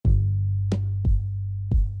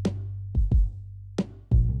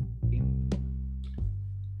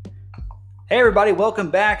Hey everybody, welcome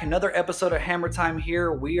back. Another episode of Hammer Time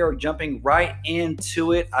here. We are jumping right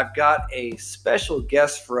into it. I've got a special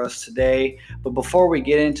guest for us today, but before we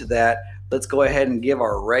get into that, let's go ahead and give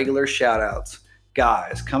our regular shout outs.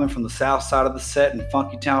 Guys, coming from the south side of the set in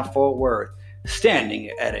Funky Town, Fort Worth, standing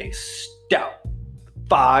at a stout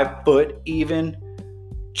 5 foot even,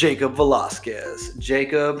 Jacob Velasquez.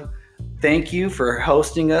 Jacob, thank you for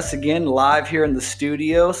hosting us again live here in the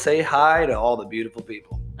studio. Say hi to all the beautiful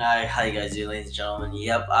people. Hi, how you guys doing, ladies and gentlemen?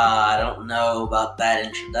 Yep, I don't know about that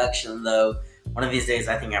introduction, though. One of these days,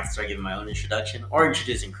 I think I have to start giving my own introduction, or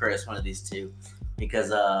introducing Chris, one of these two. Because,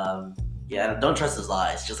 don't trust his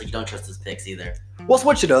lies, just like you don't trust his picks either. We'll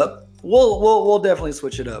switch it up. We'll definitely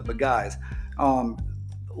switch it up. But guys,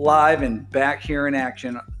 live and back here in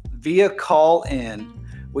action via call in,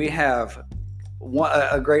 we have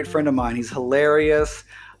a great friend of mine. He's hilarious,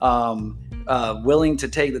 willing to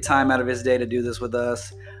take the time out of his day to do this with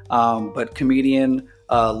us. But comedian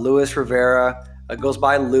Luis Rivera, goes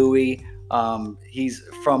by Louie. He's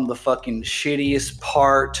from the fucking shittiest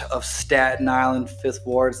part of Staten Island, Fifth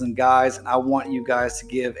Wards. And guys, I want you guys to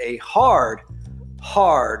give a hard,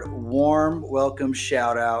 warm welcome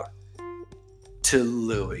shout out to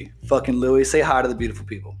Louie. Fucking Louie, say hi to the beautiful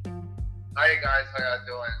people. Hi guys, how y'all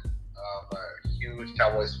doing? I'm a huge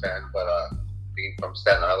Cowboys fan, but being from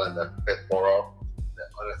Staten Island, the fifth borough, the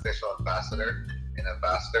unofficial ambassador and a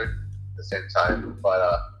bastard at the same time. But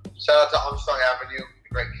shout out to Armstrong Avenue, the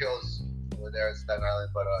great kills over there in Staten Island.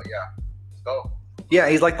 But let's go. Yeah,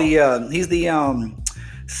 he's like the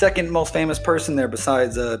second most famous person there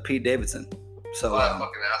besides Pete Davidson. So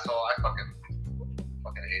fucking asshole. I fucking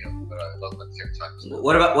hate him, but I love him at the same time. So.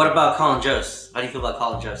 What about Colin Jost? How do you feel about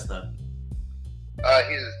Colin Jost, though?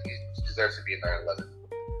 He deserves to be in 9/11.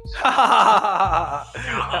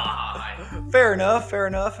 Fair enough. I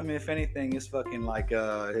mean, if anything, it's fucking like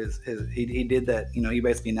he did that. You know, he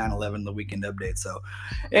basically 9/11 the weekend update. So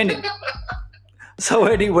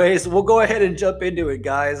anyways, we'll go ahead and jump into it,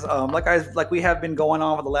 guys. Like we have been going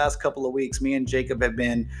on for the last couple of weeks. Me and Jacob have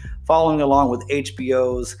been following along with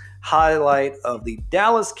HBO's highlight of the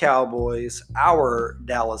Dallas Cowboys, our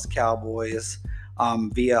Dallas Cowboys,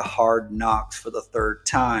 via Hard Knocks for the third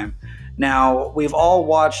time. Now, we've all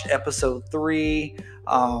watched episode 3,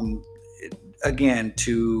 again,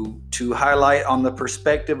 to highlight on the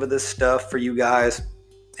perspective of this stuff for you guys,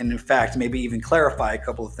 and in fact, maybe even clarify a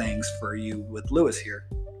couple of things for you with Lewis here.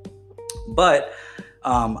 But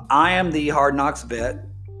I am the Hard Knocks vet.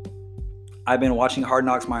 I've been watching Hard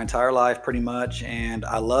Knocks my entire life, pretty much, and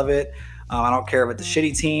I love it. I don't care if it's a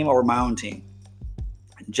shitty team or my own team.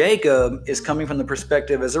 Jacob is coming from the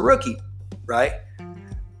perspective as a rookie, right?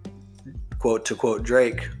 Quote to quote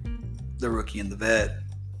Drake, the rookie and the vet.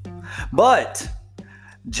 But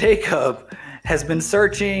Jacob has been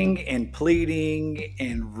searching and pleading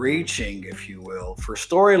and reaching, if you will, for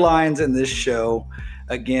storylines in this show.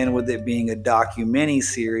 Again, with it being a documentary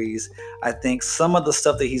series, I think some of the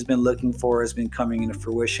stuff that he's been looking for has been coming into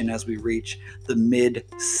fruition as we reach the mid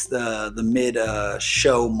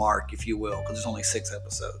show mark, if you will, because there's only 6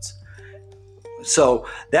 episodes. So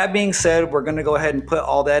that being said, we're going to go ahead and put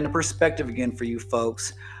all that into perspective again for you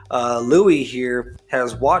folks. Louie here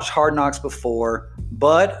has watched Hard Knocks before,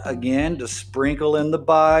 but again, to sprinkle in the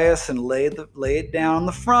bias and lay it down on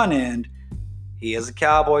the front end, he is a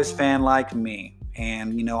Cowboys fan like me.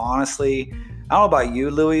 And, you know, honestly, I don't know about you,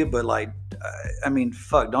 Louie, but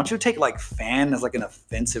fuck, don't you take like fan as like an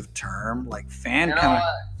offensive term? Like fan kind of...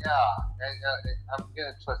 Yeah, I'm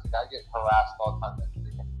getting twisted. I get harassed all the time.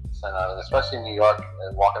 Especially in New York,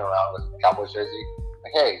 and walking around with a Cowboys jersey.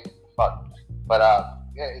 Like, hey, fuck. But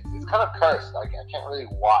it's kind of cursed. Like, I can't really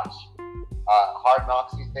watch Hard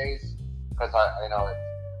Knocks these days because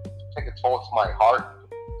it take a toll to my heart.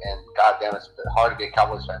 And goddamn, it's hard to be a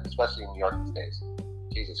Cowboys fan, especially in New York these days.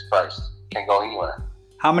 Jesus Christ, can't go anywhere.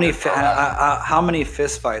 How many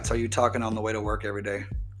fist fights are you talking on the way to work every day?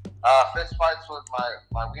 Fist fights with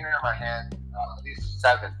my wiener in my hand at least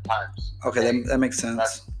 7 times. Okay, that makes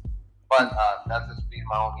sense. But that's just being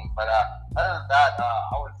my own meat. But other than that,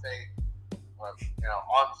 I would say, on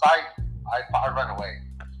site, I run away.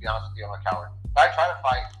 To be honest with you, I'm a coward. I try to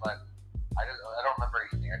fight, but I don't remember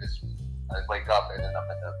anything. I just wake up and end up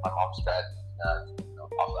in my mom's bed.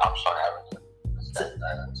 I'm sorry,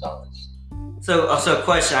 So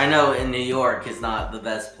question. I know in New York is not the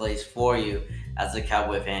best place for you as a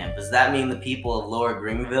Cowboy fan. Does that mean the people of Lower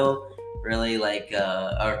Greenville really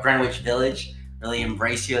or Greenwich Village really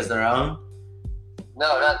embrace you as their own?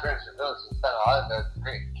 No, not Greenwich Village. In Staten Island, there's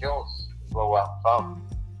Great Kills is where I'm from.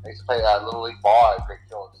 I used to play Little League ball at Great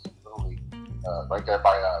Kills, Little League, right there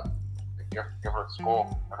by give her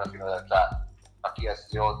school. I don't know if you know that chat.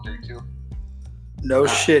 RKS032. No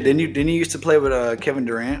shit. Didn't you used to play with Kevin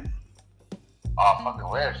Durant? Oh, fucking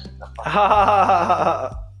wish.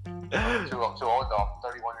 I'm too old though. I'm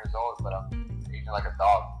 31 years old, but I'm aging like a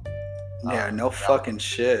dog. Yeah, no fucking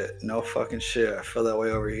shit. No fucking shit. I feel that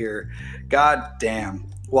way over here. God damn.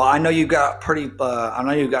 Well, I know you got I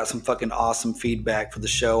know you got some fucking awesome feedback for the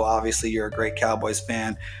show. Obviously, you're a great Cowboys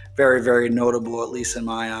fan. Very, very notable, at least in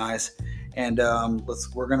my eyes. And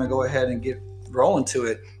we're gonna go ahead and get rolling to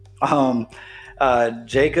it.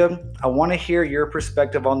 Jacob, I want to hear your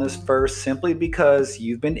perspective on this first, simply because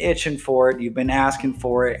you've been itching for it, you've been asking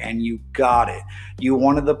for it, and you got it. You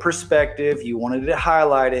wanted the perspective, you wanted it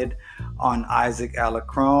highlighted on Isaac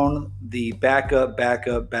Alarcón, the backup,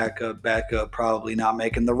 probably not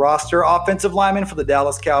making the roster offensive lineman for the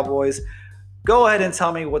Dallas Cowboys. Go ahead and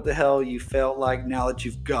tell me what the hell you felt like now that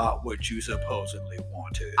you've got what you supposedly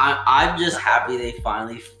wanted. I'm just happy they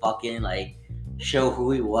finally fucking show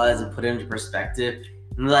who he was and put him into perspective.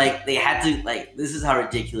 And they had to this is how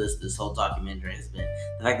ridiculous this whole documentary has been.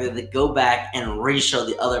 The fact that they go back and re-show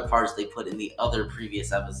the other parts they put in the other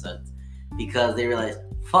previous episodes, because they realized,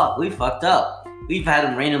 fuck, we fucked up. We've had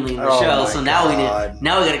him randomly in the show, so now we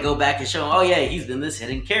gotta go back and show him, oh yeah, he's been this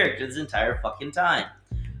hidden character this entire fucking time.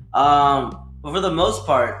 But for the most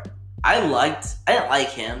part, I didn't like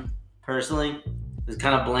him personally. It was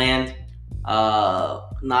kind of bland.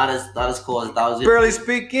 Not as cool as I thought it was. Barely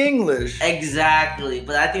speak English. Exactly,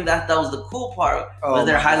 but I think that was the cool part, was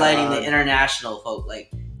they're highlighting the international folk,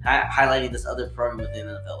 highlighting this other program within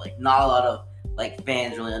the NFL. Not a lot of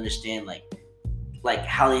fans really understand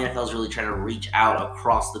how the NFL is really trying to reach out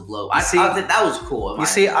across the globe. I thought that was cool.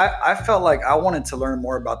 I felt like I wanted to learn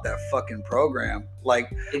more about that fucking program.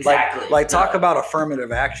 Exactly. Talk about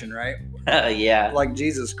affirmative action, right? Yeah.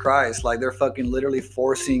 Jesus Christ. They're fucking literally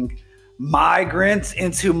forcing migrants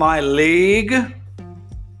into my league.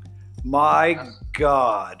 My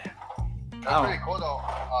God. That's pretty cool though.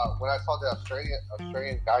 When I saw the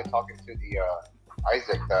Australian guy talking to the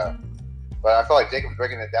Isaac, but I feel like Jacob's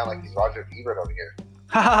breaking it down like he's Roger Ebert over here.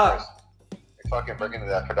 He's fucking breaking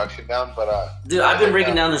the production down, but dude, I've been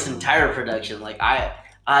breaking down this entire production.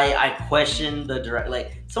 I question the direct.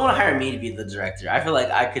 Someone hired me to be the director. I feel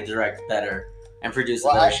like I could direct better and produce a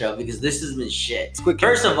better show, because this has been shit.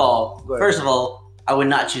 First of all, I would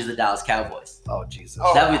not choose the Dallas Cowboys. Oh Jesus,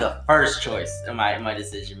 that would be the first choice in my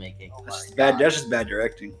decision making. That's just bad. That's just bad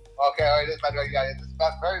directing. Okay, all right, it's bad directing. Yeah, it's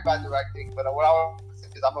very bad directing. But what I want to say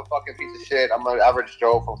is, I'm a fucking piece of shit. I'm an average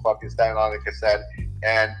Joe from fucking Staten Island, like I said.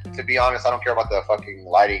 And to be honest, I don't care about the fucking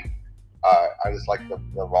lighting. I just like the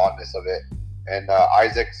rawness of it. And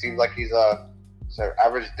Isaac seems like he's an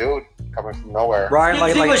average dude coming from nowhere. Right,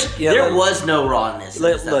 there was no rawness in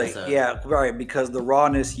this episode. Yeah, right, because the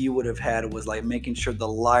rawness you would have had was making sure the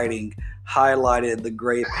lighting highlighted the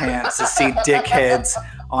gray pants to see dickheads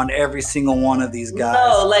on every single one of these guys.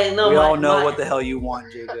 We all know what the hell you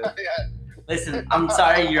want, Jacob. Yeah. Listen, I'm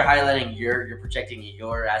sorry you're highlighting you're projecting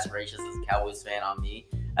your aspirations as a Cowboys fan on me.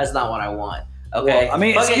 That's not what I want. Okay.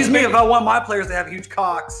 Well, excuse me, if I want my players to have huge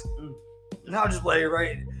cocks, I'll just play it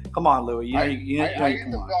right. Come on, Louis. I used to put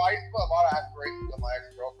a lot of aspirations on my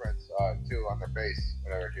ex-girlfriends too, on their face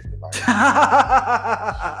whenever it came to my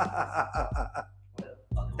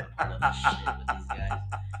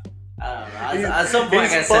I don't know. At some point, I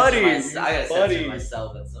gotta censor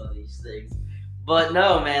myself at some of these things. But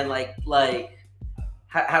no, man. How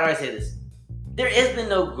do I say this? There has been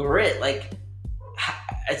no grit.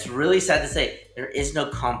 It's really sad to say, there is no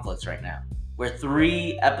conflicts right now. We're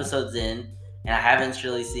 3 episodes in, and I haven't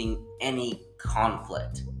really seen any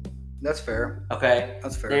conflict. That's fair. Okay?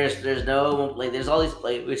 That's fair. There's no, there's all these,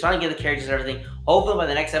 we're trying to get the characters and everything. Hopefully by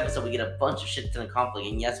the next episode, we get a bunch of shit ton of conflict.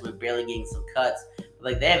 And yes, we're barely getting some cuts.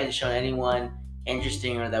 But, they haven't shown anyone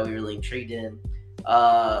interesting or that we really intrigued in.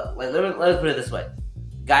 Let me put it this way.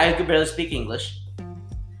 Guy who can barely speak English.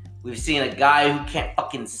 We've seen a guy who can't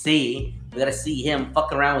fucking see. We gotta see him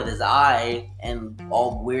fucking around with his eye and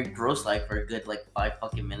all weird, gross for a good 5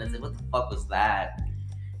 fucking minutes. What the fuck was that?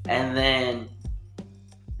 And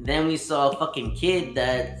then we saw a fucking kid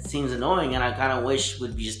that seems annoying, and I kind of wish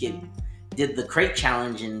would just did the crate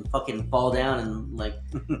challenge and fucking fall down and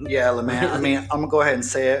Yeah, man. I'm gonna go ahead and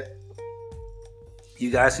say it. You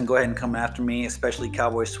guys can go ahead and come after me, especially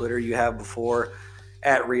Cowboys Twitter. You have before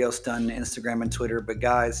at Rio Stun, Instagram and Twitter. But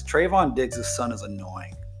guys, Trayvon Diggs' son is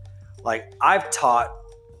annoying. I've taught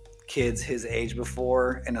kids his age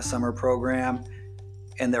before in a summer program,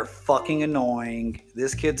 and they're fucking annoying.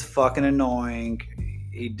 This kid's fucking annoying.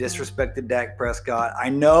 He disrespected Dak Prescott. I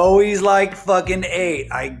know he's fucking 8.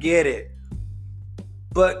 I get it.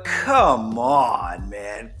 But come on,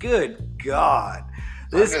 man. Good God.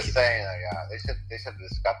 I'm just saying, they should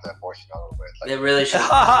just got the abortion over with. They really should.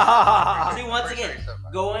 See, once again,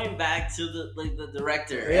 going back to the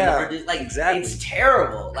director, Yeah, and like exactly. it's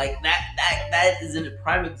terrible. Like that is a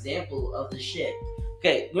prime example of the shit.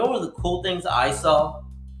 Okay, you know one of the cool things I saw?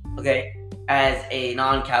 Okay, as a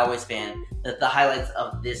non-Cowboys fan, that the highlights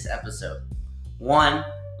of this episode. One,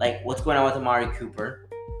 like what's going on with Amari Cooper.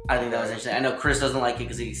 I think that was interesting. I know Chris doesn't like it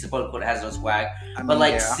because he quote has no swag, but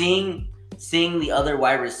like seeing the other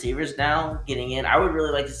wide receivers now getting in, I would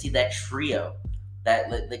really like to see that trio, that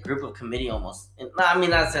the group of committee almost. I mean,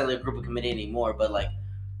 not necessarily a group of committee anymore, but like,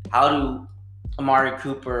 how do Amari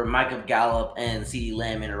Cooper, Michael Gallup, and CeeDee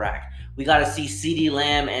Lamb interact? We got to see CeeDee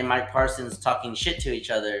Lamb and Mike Parsons talking shit to each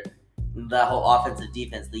other. The whole offensive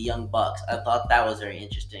defense, the young Bucks. I thought that was very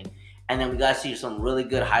interesting. And then we got to see some really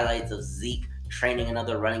good highlights of Zeke training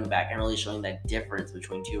another running back and really showing that difference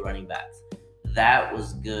between two running backs. That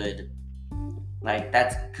was good. Like,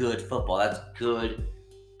 that's good football. That's good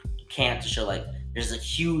camp to show, like, there's a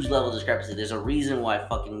huge level of discrepancy. There's a reason why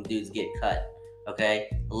fucking dudes get cut, okay?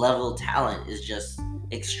 The level of talent is just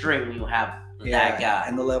extreme when you have that guy.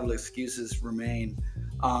 And the level of excuses remain.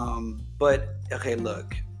 But, okay,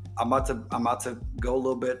 look. I'm about to go a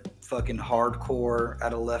little bit fucking hardcore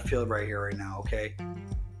out of left field right here right now, okay?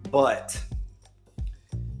 But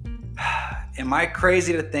am I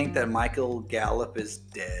crazy to think that Michael Gallup is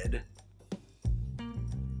dead?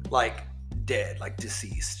 Like dead, like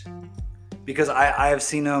deceased. Because I have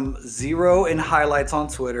seen him 0 in highlights on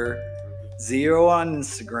Twitter, 0 on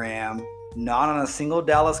Instagram, not on a single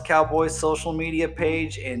Dallas Cowboys social media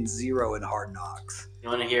page, and 0 in Hard Knocks. You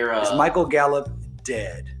want to hear? Is Michael Gallup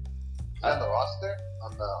dead? On the roster?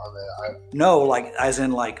 No, like as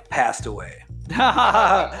in like passed away. Well,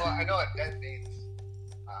 I know what dead means.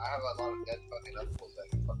 I have a lot of dead fucking uncles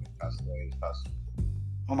that fucking passed away this past.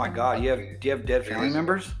 Oh my God! Do you have dead family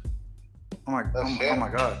members? Oh my God! We have a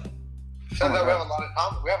lot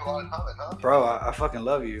in common, huh? Bro, I fucking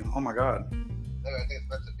love you. Oh my God. I think it's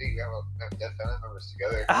meant to be. We have dead family members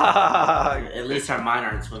together. At least our mine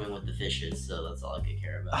aren't swimming with the fishes, so that's all I could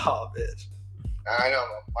care about. Oh, bitch. I know.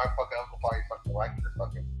 My fucking uncle probably fucking whacked your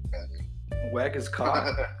fucking family. Whack is caught.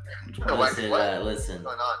 Listen. What's going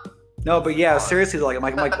on? No, but yeah, seriously, like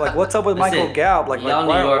what's up with Michael Gallup? Like, y'all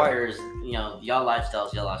New Yorkers, you know, y'all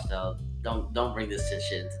lifestyles. Don't bring this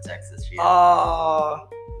shit into Texas. Oh,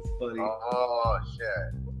 funny. Oh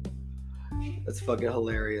shit. That's fucking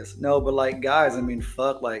hilarious. No, but like, guys, I mean,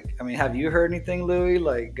 fuck. Like, I mean, have you heard anything, Louis?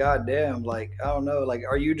 Like, goddamn. Like, I don't know. Like,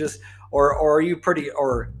 are you just, or are you pretty,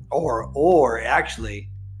 or actually,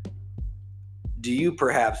 do you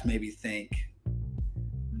perhaps maybe think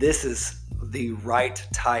this is the right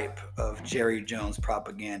type of Jerry Jones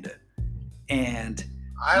propaganda? And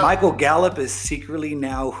Michael Gallup is secretly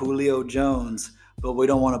now Julio Jones, but we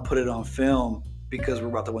don't want to put it on film because we're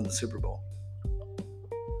about to win the Super Bowl.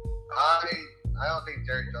 I don't think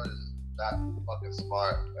Jerry Jones is that fucking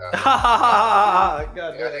smart. God I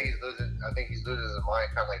think he's losing his mind,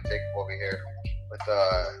 kind of like Jacob over here with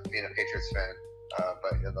being a Patriots fan,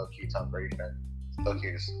 but a low-key Tom Brady fan.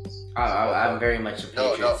 I'm very much a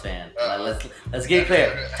Patriots fan. Let's get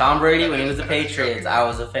clear. Tom Brady, when he was the Patriots, I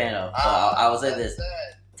was a fan of. So I will say this: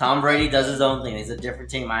 Tom Brady does his own thing. He's a different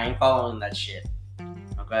team. I ain't following that shit.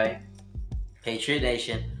 Okay, Patriot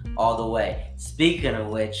Nation all the way. Speaking of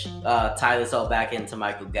which, tie this all back into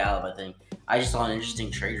Michael Gallup. I think I just saw an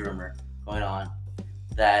interesting trade rumor going on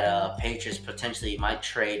that Patriots potentially might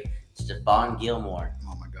trade Stephon Gilmore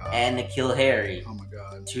and N'Keal Harry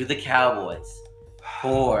to the Cowboys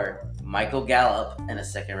for Michael Gallup and a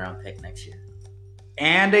second-round pick next year.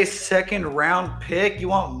 And a second-round pick? You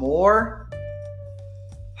want more?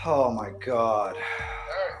 Oh my God! All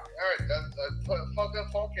right, done. Put fucking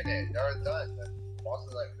funk in it. They're done.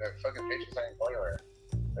 Boston, like, they're fucking Patriots ain't going anywhere.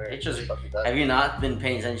 Patriots. Have you not been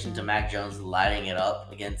paying attention to Mac Jones lighting it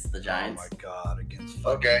up against the Giants? Oh my God! Against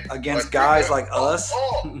against guys like us.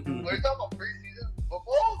 Oh, are you talking about preseason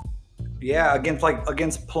football? Yeah,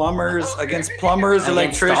 against plumbers,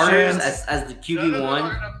 electricians. Starters as the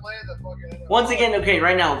QB1. Once again, okay,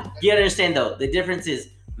 right now, you gotta understand though, the difference is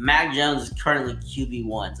Mac Jones is currently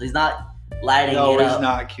QB1, so he's not lighting it up. No, he's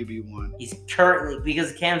not QB1. He's currently,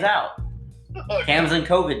 because Cam's out. Cam's in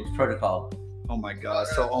COVID protocol. Oh my God!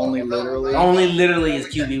 So only literally is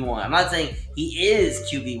QB1. I'm not saying he is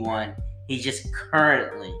QB1. He just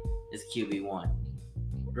currently is QB1.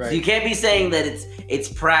 Right. So you can't be saying that it's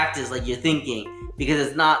practice like you're thinking, because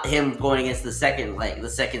it's not him going against the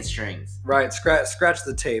second strings. Right. Scratch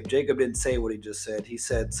the tape. Jacob didn't say what he just said. He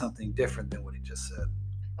said something different than what he just said.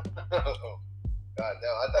 God damn,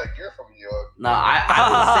 I thought you're from New York. No, I've been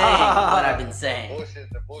saying what I've been saying.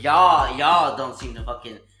 Bullshit. Y'all don't seem to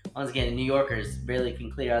fucking. Once again, New Yorkers barely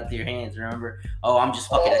can clear out their hands. Remember? Oh, I'm just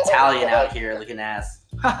fucking Italian out here looking ass.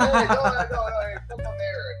 Hey, no, fuck my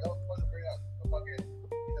mayor. Don't fucking bring up the fucking.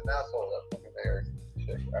 He's an asshole. That fucking mayor.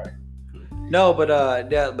 Shit, all right. No,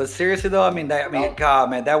 but seriously though, God,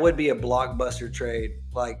 man, that would be a blockbuster trade.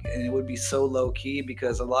 Like, and it would be so low key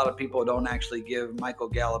because a lot of people don't actually give Michael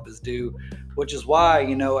Gallup his due, which is why,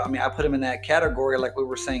 I put him in that category, like we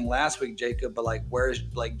were saying last week, Jacob. But like, where's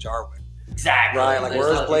Blake Jarwin? Exactly. Right. Like,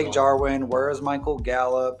 where's Blake Jarwin? Where's Michael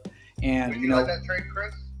Gallup? And Would you like that trade,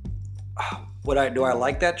 Chris? Do I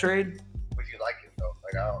like that trade? Would you like it though?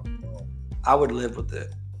 Like, I don't know. I would live with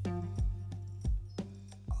it.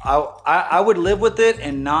 I would live with it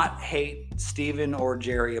and not hate Steven or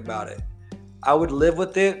Jerry about it. I would live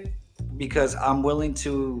with it because I'm willing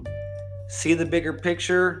to see the bigger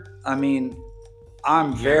picture. I mean,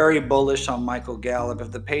 I'm very bullish on Michael Gallup.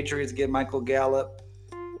 If the Patriots get Michael Gallup,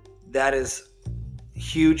 that is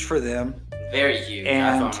huge for them. Very huge.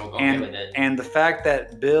 That's why I'm okay with it. And the fact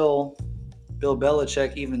that Bill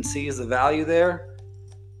Belichick even sees the value there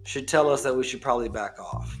should tell us that we should probably back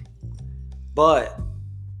off. But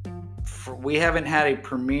we haven't had a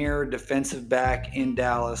premier defensive back in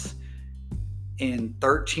Dallas in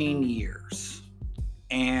 13 years.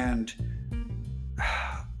 And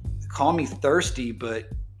call me thirsty, but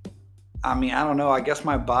I don't know. I guess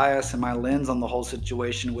my bias and my lens on the whole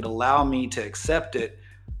situation would allow me to accept it,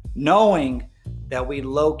 knowing that we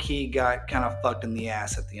low-key got kind of fucked in the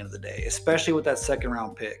ass at the end of the day, especially with that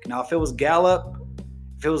second-round pick. Now, if it was Gallup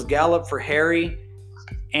for Harry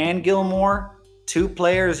and Gilmore, two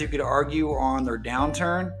players you could argue are on their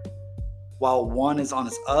downturn while one is on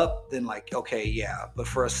his up, then like, okay, yeah. But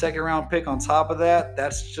for a second-round pick on top of that,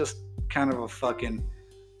 that's just kind of a fucking,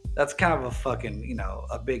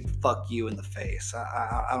 a big fuck you in the face.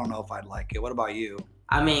 I don't know if I'd like it. What about you?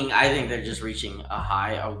 I think they're just reaching a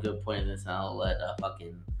high. A good point in this, and I'll let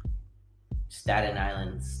fucking Staten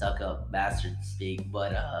Island stuck-up bastard speak.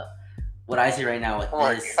 But what I see right now with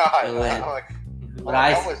this, I'm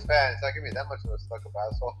Cowboys fan. It's not giving me that much of a stuck-up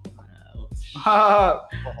asshole.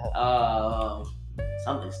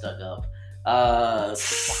 Something stuck up.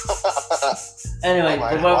 Anyway,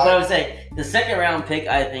 what I was saying, the second round pick,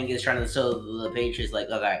 I think, is trying to show the Patriots like,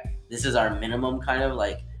 okay, this is our minimum, kind of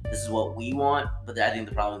like this is what we want. But I think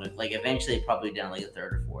the problem is, like, eventually probably down like a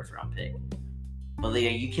third or fourth round pick. But like,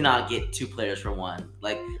 you cannot get two players for one.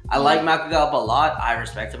 Like, I like Michael Gallup a lot. I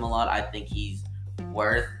respect him a lot. I think he's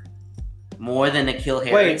worth more than N'Keal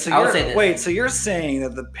Harry. So you're saying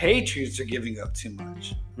that the Patriots are giving up too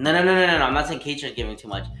much? No. I'm not saying Patriots are giving too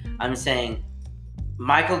much. I'm saying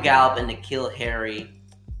Michael Gallup and N'Keal Harry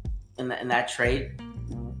in that trade.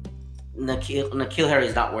 N'Keal Harry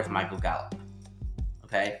is not worth Michael Gallup.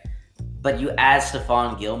 Okay, but you add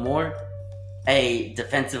Stephon Gilmore, a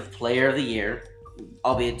defensive player of the year,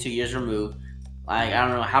 albeit 2 years removed. Like, I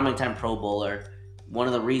don't know how many time Pro Bowler. One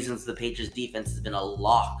of the reasons the Patriots defense has been a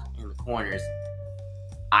lock in the corners.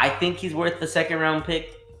 I think he's worth the second round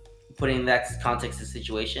pick. Putting in that context of the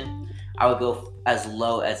situation, I would go as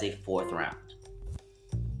low as a fourth round.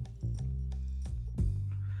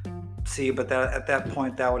 See, but at that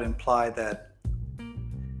point, that would imply that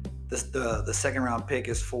the second round pick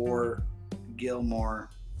is for Gilmore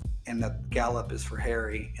and that Gallup is for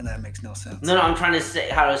Harry, and that makes no sense. No, I'm trying to say,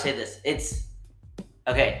 how do I say this? It's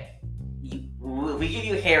okay. We give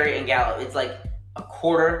you Harry and Gallup. It's like a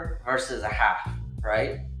quarter versus a half,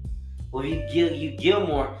 right? Well, if you give you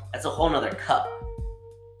Gilmore, that's a whole nother cup.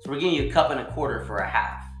 So we're giving you a cup and a quarter for a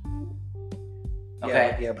half.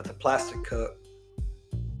 Okay. Yeah, but the plastic cup.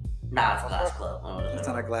 Nah, it's a glass cup. It's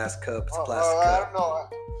not a glass cup. It's a plastic cup. I don't know.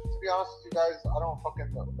 To be honest with you guys, I don't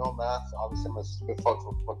fucking know math. Obviously, I'm a stupid fuck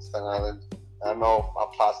from Staten Island. I don't know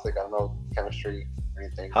about plastic. I don't know chemistry or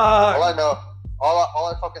anything. All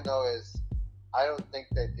I fucking know is I don't think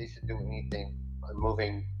that they should do anything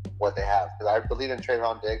moving what they have, because I believe in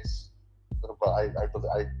Trayvon Diggs. But I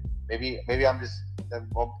maybe I'm just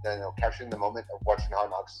capturing the moment of watching Hard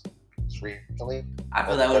Knocks recently. I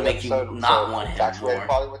feel that would make you not want him more.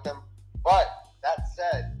 Probably with them. But that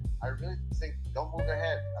said, I really think don't move their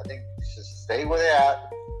hand. I think just stay where they're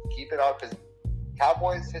at, keep it up, because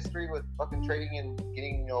Cowboys' history with fucking trading and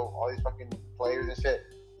getting all these fucking players and shit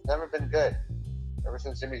has never been good ever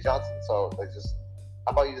since Jimmy Johnson. So like, just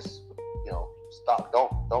how about you just stop,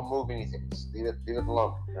 don't move anything, just leave it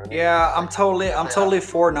alone. You know what I mean? Yeah, I'm totally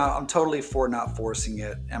for not forcing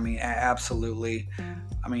it. I mean, absolutely.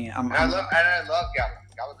 I mean, I love Gallup.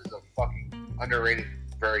 Gallup is a fucking underrated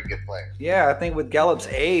very good player. Yeah, I think with Gallup's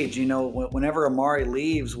age, whenever Amari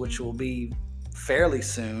leaves, which will be fairly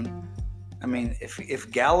soon. I mean, if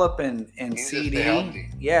Gallup and CD,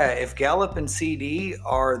 if Gallup and CD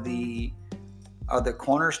are the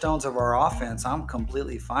cornerstones of our offense, I'm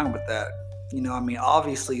completely fine with that. I mean,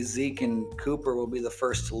 obviously Zeke and Cooper will be the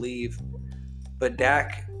first to leave, but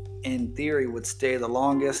Dak, in theory, would stay the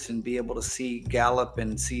longest and be able to see Gallup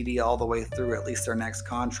and CD all the way through at least their next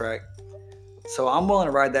contract. So I'm willing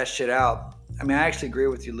to ride that shit out. I mean, I actually agree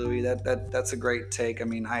with you, Louis. That's a great take. I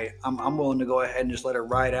mean, I'm willing to go ahead and just let it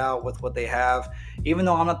ride out with what they have. Even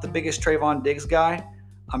though I'm not the biggest Trayvon Diggs guy,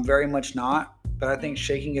 I'm very much not. But I think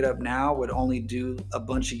shaking it up now would only do a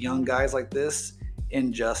bunch of young guys like this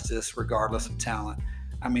injustice, regardless of talent.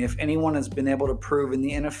 I mean, if anyone has been able to prove in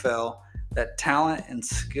the NFL that talent and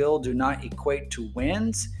skill do not equate to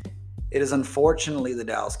wins, it is unfortunately the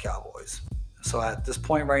Dallas Cowboys. So at this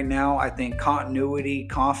point right now, I think continuity,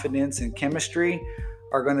 confidence, and chemistry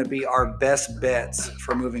are going to be our best bets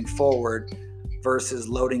for moving forward versus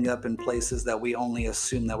loading up in places that we only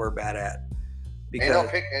assume that we're bad at. Because go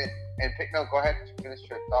ahead and finish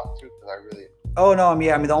your thought too, because I really. Oh no, I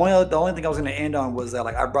mean the only thing I was going to end on was that,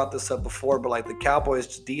 like, I brought this up before, but like the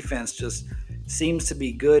Cowboys defense just seems to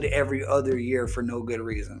be good every other year for no good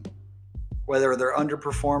reason. Whether they're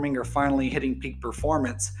underperforming or finally hitting peak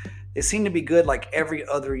performance, they seem to be good like every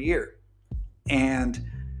other year. And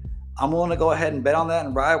I'm willing to go ahead and bet on that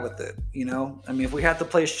and ride with it. I mean, if we have to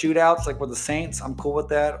play shootouts like with the Saints, I'm cool with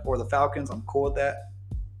that. Or the Falcons, I'm cool with that.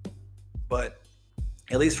 But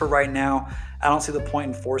at least for right now, I don't see the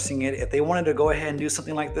point in forcing it. If they wanted to go ahead and do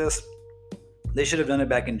something like this, they should have done it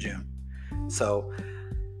back in June. So,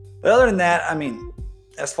 but other than that, I mean,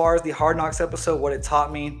 as far as the Hard Knocks episode, what it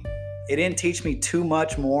taught me, it didn't teach me too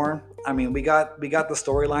much more. I mean, we got the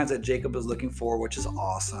storylines that Jacob was looking for, which is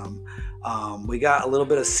awesome. We got a little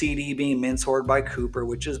bit of CD being mentored by Cooper,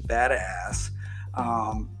 which is badass.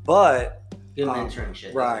 But good mentoring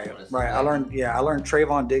shit. Right. I learned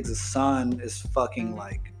Trayvon Diggs' son is fucking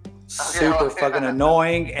like super fucking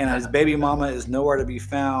annoying, and his baby mama is nowhere to be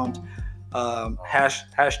found.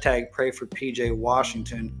 Hashtag pray for PJ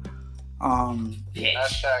Washington.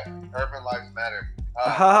 Hashtag Urban Lives Matter.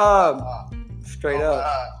 Straight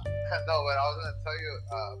up. No, but I was going to tell you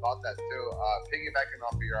about that too. Piggybacking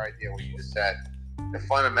off of your idea, what you just said, the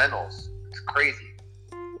fundamentals, it's crazy.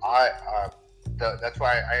 That's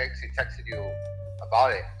why I actually texted you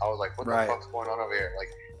about it. I was like, what the fuck's going on over here? Like,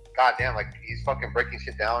 goddamn, like, he's fucking breaking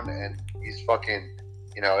shit down, and he's fucking,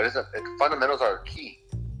 fundamentals are key.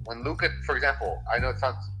 When Luka, for example, I know it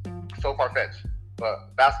sounds so far-fetched,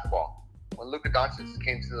 but basketball, when Luka Doncic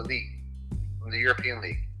came to the league, from the European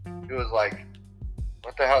League, he was like,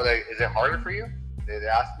 what the hell? Is it harder for you? They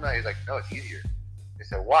asked him that. He's like, no, it's easier. They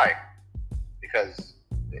said, why? Because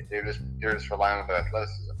they're just relying on their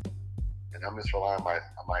athleticism, and I'm just relying on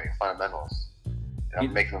my fundamentals, and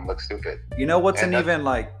I'm making them look stupid. What's an even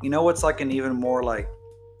more like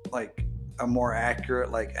a more accurate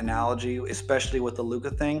like analogy, especially with the Luka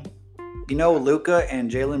thing. Luka and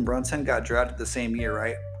Jalen Brunson got drafted the same year,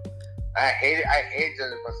 right? I hate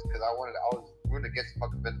Jalen Brunson because I was rooting against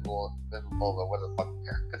fucking Vincenzo, but what the fuck,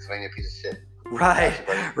 Pennsylvania piece of shit. Right.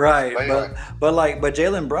 But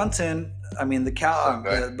Jalen Brunson, I mean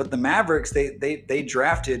but the Mavericks, they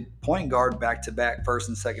drafted point guard back to back first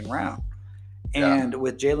and second round, and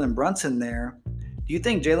with Jalen Brunson there, do you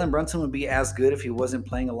think Jalen Brunson would be as good if he wasn't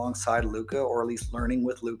playing alongside Luka, or at least learning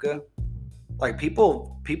with Luka? Like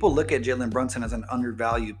people look at Jalen Brunson as an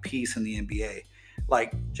undervalued piece in the NBA.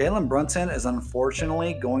 Like, Jalen Brunson is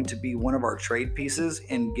unfortunately going to be one of our trade pieces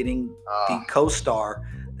in getting the co-star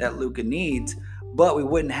that Luka needs, but we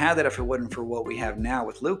wouldn't have that if it wasn't for what we have now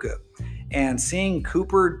with Luka. And seeing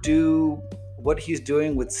Cooper do what he's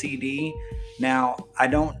doing with CD now, I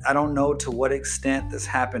don't know to what extent this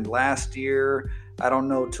happened last year. I don't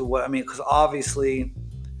know to what, I mean, because obviously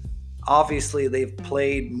they've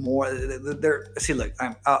played more.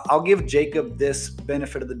 I'll give Jacob this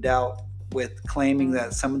benefit of the doubt with claiming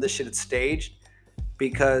that some of the shit is staged,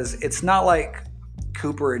 because it's not like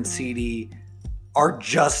Cooper and CD are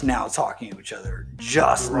just now talking to each other,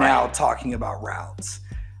 now talking about routes.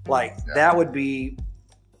 Like, that would be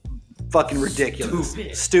fucking ridiculous.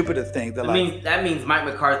 Stupid to think that. That means Mike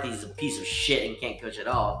McCarthy's a piece of shit and can't coach at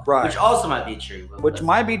all. Right. Which also might be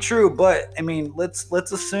true. But I mean, let's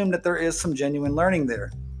assume that there is some genuine learning there.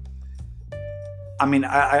 I mean,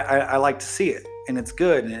 I like to see it, and it's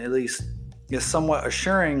good, and at least is somewhat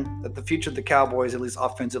assuring that the future of the Cowboys, at least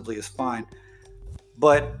offensively, is fine.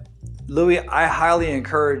 But Louis, I highly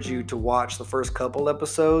encourage you to watch the first couple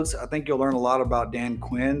episodes. I think you'll learn a lot about Dan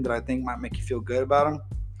Quinn that I think might make you feel good about him.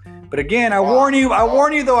 But again, I warn you, No,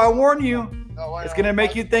 wait, it's going to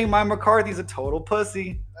make you think Mike McCarthy's a total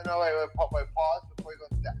pussy. No, wait, pause before you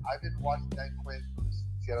go. I've been watching Dan Quinn from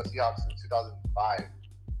Seattle Seahawks since 2005.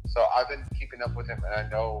 So I've been keeping up with him, and I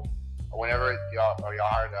know whenever y'all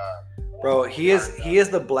heard, bro, he is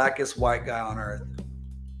the blackest white guy on earth.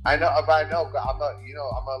 I know, but I'm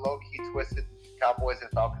a low key twisted Cowboys and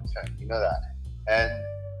Falcons fan. You know that, and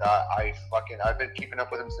I've been keeping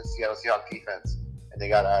up with him since Seattle Seahawks defense, and they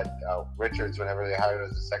got Richards whenever they hired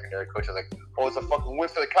as a secondary coach. I was like, oh, it's a fucking win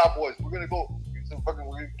for the Cowboys. We're gonna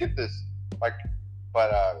get this. But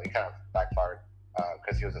it kind of backfired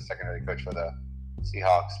because he was a secondary coach for the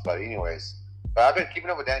Seahawks. But anyways, I've been keeping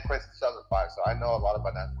up with Dan Quinn since 2005, so I know a lot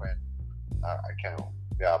about Dan Quinn. I can't.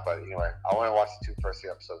 Yeah, but anyway, I want to watch the first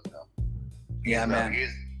two episodes now. Yeah, man.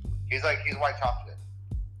 He's white chocolate.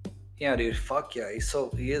 Yeah, dude. Fuck yeah.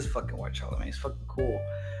 He is fucking white chocolate, man. He's fucking cool.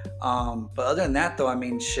 But other than that, though, I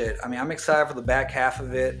mean, shit. I mean, I'm excited for the back half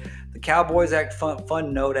of it. The Cowboys act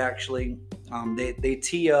fun note, actually. They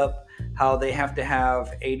tee up how they have to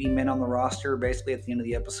have 80 men on the roster basically at the end of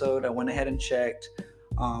the episode. I went ahead and checked.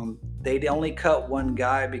 They only cut one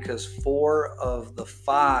guy because 4 of the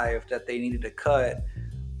 5 that they needed to cut,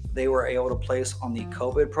 they were able to place on the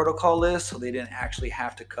COVID protocol list, so they didn't actually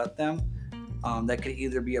have to cut them. That could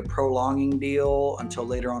either be a prolonging deal until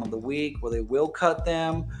later on in the week where they will cut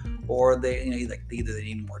them, or they, either they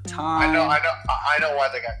need more time. I know why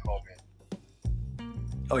they got COVID.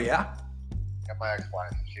 Oh yeah? Yeah, my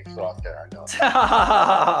ex-wife, she flew out there. I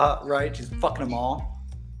know. Right? She's fucking them all.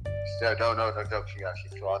 No, joke. She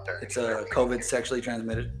flew out there. It's a COVID sexually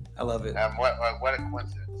transmitted. I love it. What a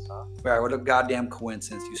coincidence, huh? Right, what a goddamn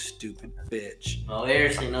coincidence, you stupid bitch. Well,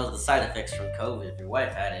 Harrison knows the side effects from COVID. If your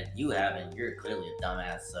wife had it, you haven't. You're clearly a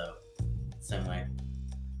dumbass, so same way.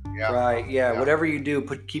 Yeah. Right, yeah. Whatever you do,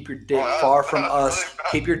 keep your dick far from us.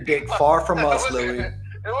 Keep your dick far from us, Louis. It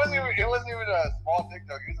wasn't even a small dick,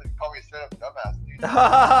 though. He was like, call me straight up dumbass,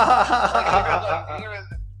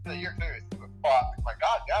 dude. You're clear. Fuck. My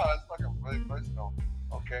God, yeah, that's fucking really personal.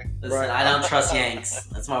 Okay. Listen, right. I don't trust Yanks.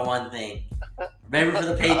 That's my one thing. Remember, for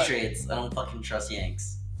the Patriots, I don't fucking trust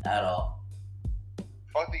Yanks at all.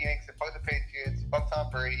 Fuck the Yanks and fuck the Patriots. Fuck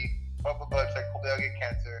Tom Brady. Fuck Bill Belichick. Hope they'll get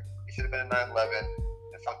cancer. He should have been in 9/11.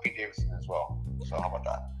 And fuck Pete Davidson as well. So how about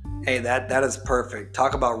that? Hey, that is perfect.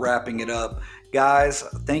 Talk about wrapping it up. Guys,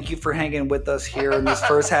 thank you for hanging with us here in this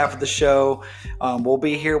first half of the show. We'll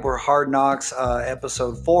be here with Hard Knocks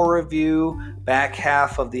episode 4 review, back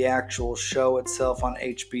half of the actual show itself on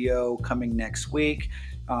HBO coming next week.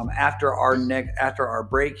 After our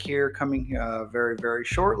break here coming very, very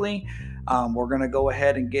shortly, we're going to go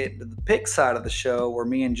ahead and get to the pick side of the show where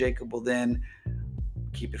me and Jacob will then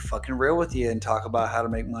keep it fucking real with you and talk about how to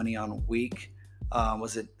make money on week.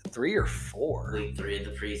 Was it 3 or 4? Week 3 of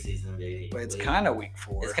the preseason, baby. But it's kind of week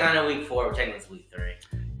 4. It's kind of week 4, but technically it's week 3.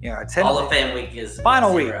 Yeah, Hall of Fame week is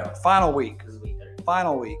final week week. 0. Final week. This is week 3.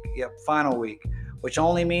 Final week. Yep, final week. Which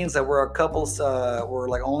only means that we're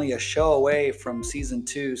like only a show away from season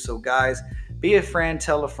 2. So guys, be a friend,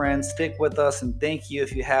 tell a friend, stick with us, and thank you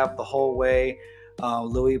if you have the whole way.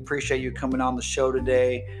 Louis, appreciate you coming on the show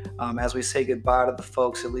today. As we say goodbye to the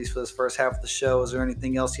folks, at least for this first half of the show, is there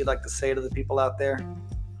anything else you'd like to say to the people out there?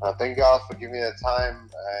 Thank y'all for giving me the time,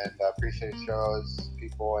 and I appreciate shows,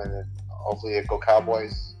 people, and hopefully it go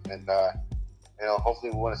Cowboys, and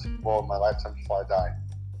hopefully we win a Super Bowl in my lifetime before I die.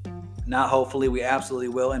 Not hopefully, we absolutely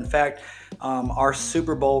will. In fact, our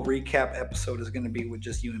Super Bowl recap episode is going to be with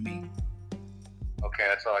just you and me. Okay,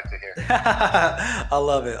 that's what I like to hear. I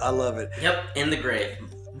love it. Yep, in the grave.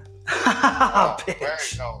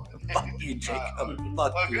 Bitch. No. Fuck you, Jacob.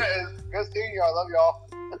 Fuck you. Good seeing you. I love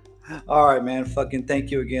y'all. All right, man. Fucking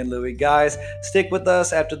thank you again, Louis. Guys, stick with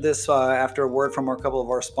us after this, after a word from a couple of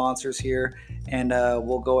our sponsors here, and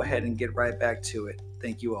we'll go ahead and get right back to it.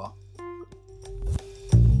 Thank you all.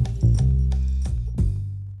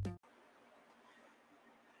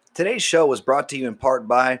 Today's show was brought to you in part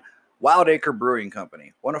by Wild Acre Brewing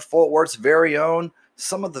Company, one of Fort Worth's very own,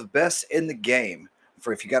 some of the best in the game.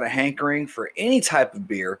 For if you got a hankering for any type of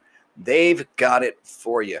beer, they've got it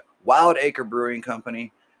for you. Wild Acre Brewing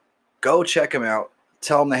Company. Go check them out.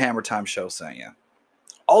 Tell them the Hammer Time Show sent you.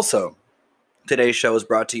 Also, today's show is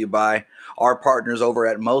brought to you by our partners over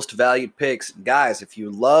at Most Valued Picks. Guys, if you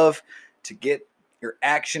love to get your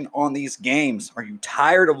action on these games, are you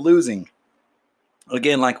tired of losing?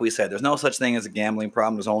 Again, like we said, there's no such thing as a gambling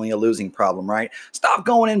problem. There's only a losing problem, right? Stop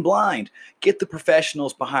going in blind. Get the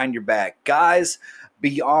professionals behind your back. Guys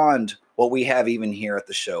beyond what we have even here at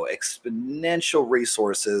the show. Exponential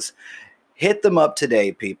resources. Hit them up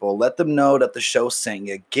today, people. Let them know that the show sent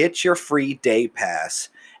you. Get your free day pass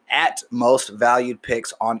at Most Valued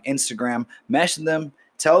Picks on Instagram. Message them.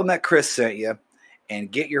 Tell them that Chris sent you.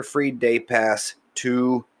 And get your free day pass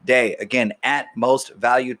today. Again, at Most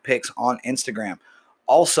Valued Picks on Instagram.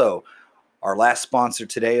 Also, our last sponsor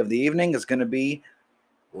today of the evening is going to be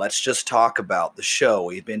Let's Just Talk About, the show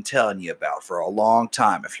we've been telling you about for a long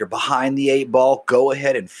time. If you're behind the 8 ball, go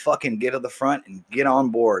ahead and fucking get to the front and get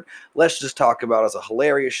on board. Let's Just Talk About is a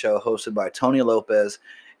hilarious show hosted by Tony Lopez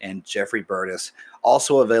and Jeffrey Burtis.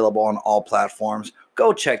 Also available on all platforms.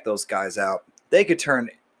 Go check those guys out. They could turn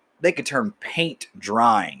paint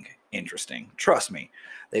drying interesting. Trust me.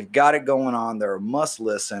 They've got it going on. They're a must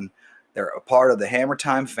listen. They're a part of the Hammer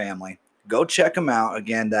Time family. Go check them out.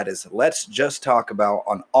 Again, that is Let's Just Talk About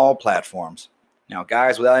on all platforms. Now,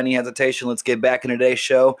 guys, without any hesitation, let's get back in today's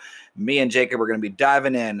show. Me and Jacob are going to be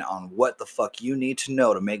diving in on what the fuck you need to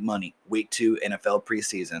know to make money week 2 NFL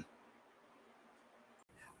preseason.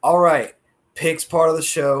 All right. Picks part of the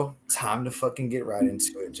show. Time to fucking get right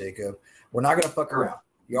into it, Jacob. We're not going to fuck around.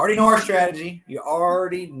 You already know our strategy. You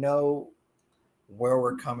already know where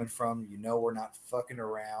we're coming from. You know we're not fucking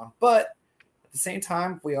around. But at the same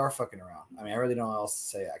time, we are fucking around. I mean, I really don't know what else to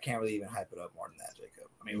say. I can't really even hype it up more than that, Jacob.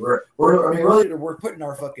 I mean, we're putting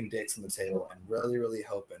our fucking dicks on the table and really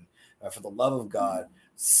hoping for the love of God,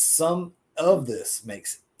 some of this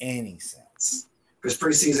makes any sense. Because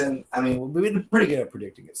preseason, I mean, we've been pretty good at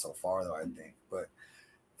predicting it so far, though, I think. But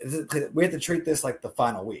we have to treat this like the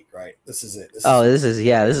final week, right? This is it. This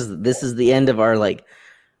is the end of our, like,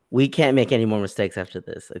 we can't make any more mistakes after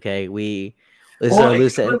this. Okay, I mean,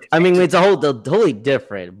 it's totally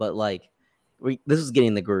different, but like, this is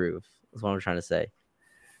getting the groove. That's what I'm trying to say.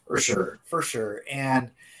 For sure.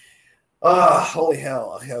 And holy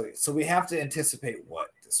hell. So we have to anticipate what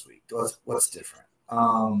this week? What's different?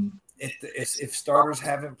 If starters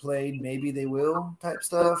haven't played, maybe they will type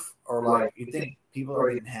stuff, or like you think people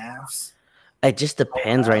are getting halves. It just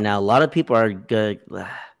depends right now. A lot of people are good.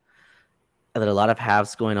 There are a lot of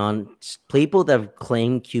halves going on. People that have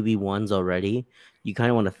claimed QB1s already, you kind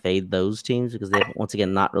of want to fade those teams because they're, once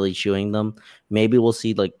again, not really chewing them. Maybe we'll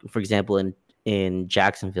see, like, for example, in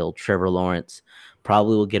Jacksonville, Trevor Lawrence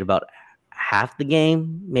probably will get about half the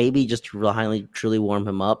game, maybe just to truly warm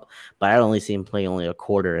him up. But I'd only see him play only a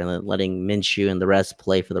quarter and then letting Minshew and the rest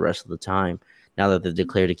play for the rest of the time now that they've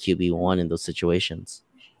declared a QB1 in those situations.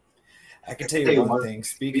 I can tell you one thing.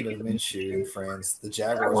 Speaking of Minshew and friends, the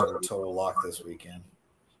Jaguars are a total lock this weekend.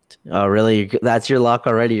 Oh, really? That's your lock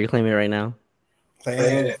already? You're claiming it right now?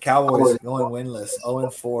 Claiming it. Cowboys going winless,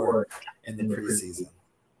 0-4 in the preseason.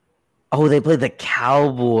 Oh, they played the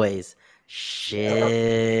Cowboys. Shit.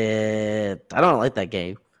 I don't like that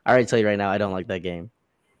game. I already tell you right now, I don't like that game.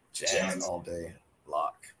 Jags all day.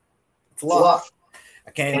 Lock. It's a lock.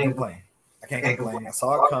 I can't even complain. I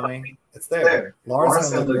saw it coming. It's there.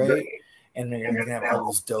 Lawrence going to look great. And then you're going to have all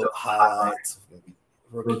those dope highlights,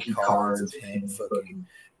 rookie cards of him fucking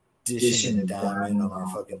dishing a diamond on our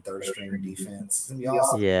fucking third string defense. It's going to be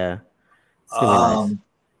awesome. Yeah. Nice.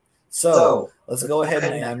 So let's go ahead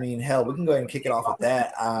and, I mean, hell, we can go ahead and kick it off with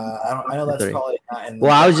that. I know that's probably not in the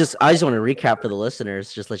I just want to recap for the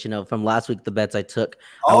listeners, just let you know from last week the bets I took.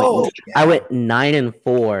 I went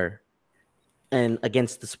 9-4 and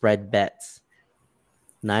against the spread bets.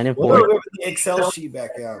 9-4. We'll the Excel sheet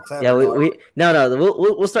back out. Yeah,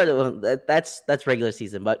 we'll start. That's regular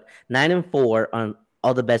season, but 9-4 on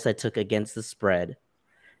all the bets I took against the spread,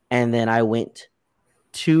 and then I went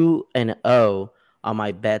 2-0 on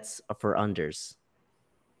my bets for unders.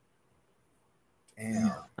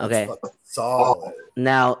 Damn. Okay. Solid.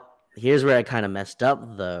 Now here's where I kind of messed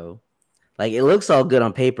up though. Like, it looks all good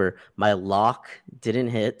on paper. My lock didn't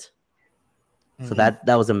hit. So that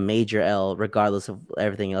was a major L, regardless of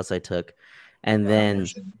everything else I took. And then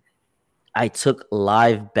I took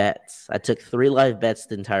live bets. I took 3 live bets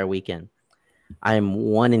the entire weekend. I am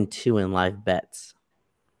 1-2 in live bets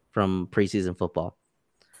from preseason football.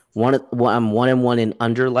 I'm 1-1 in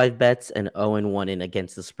under live bets and 0-1 in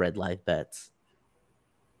against the spread live bets.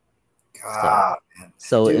 God,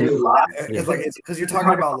 so because you're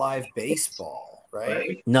talking about live baseball,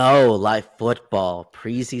 right? No, live football,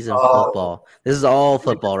 preseason football. This is all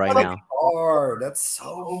football right now. Hard. That's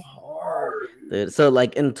so hard. Dude, so,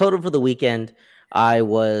 like, in total for the weekend, I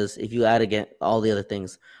was, if you add again all the other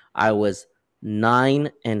things, I was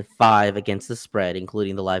 9-5 against the spread,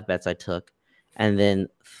 including the live bets I took, and then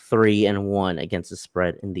 3-1 against the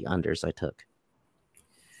spread in the unders I took.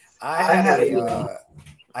 I had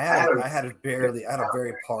a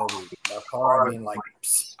very par week. By par, I mean like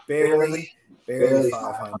barely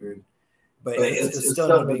 500. But it's still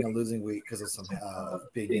not being a losing week because of some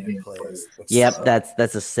big unit plays. Yep,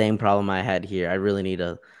 that's the same problem I had here. I really need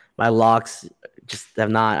my locks just have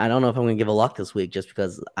not. I don't know if I'm gonna give a lock this week just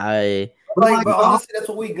because but honestly, that's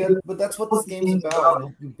what we get. But that's what this game's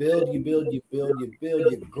about. You build, you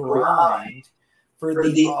grind for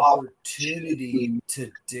the opportunity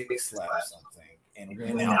to dick slap something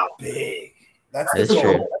and win out big. That's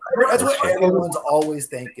true. That's what everyone's always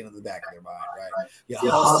thinking in the back of their mind, right? You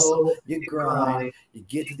hustle, you grind, you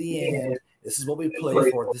get to the end. This is what we play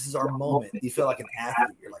for. This is our moment. You feel like an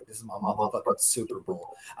athlete. You're like, this is my motherfucking Super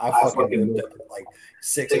Bowl. I fucking moved up with like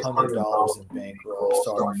 $600 in bankroll,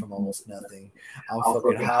 starting from almost nothing. I'm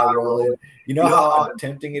fucking high rolling. You know how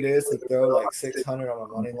tempting it is to throw like 600 on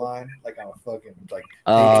a money line, like on a fucking like.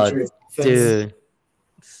 Dude.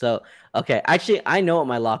 So okay, actually, I know what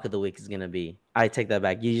my lock of the week is gonna be. I take that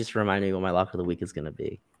back. You just reminded me what my lock of the week is gonna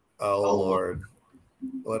be. Oh Lord,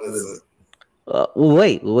 what is it? We'll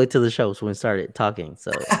wait till the show so we start talking.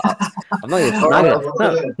 So I'm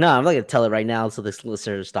not gonna tell it right now so this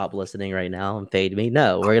listener stop listening right now and fade me.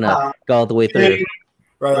 No, we're gonna go all the way through.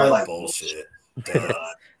 Right, bullshit.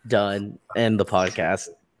 Done. End the podcast.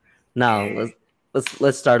 Now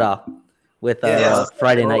let's start off with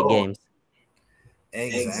Friday night games.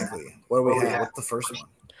 Exactly. What do we have? What's the first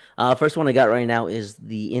one? First one I got right now is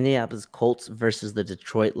the Indianapolis Colts versus the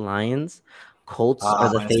Detroit Lions. Colts are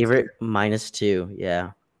the favorite, -2.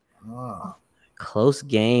 Yeah. Close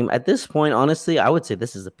game. At this point, honestly, I would say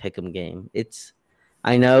this is a pick'em game.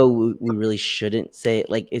 I know we really shouldn't say it.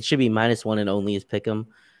 Like, it should be -1 and only is pick'em,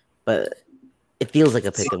 but it feels like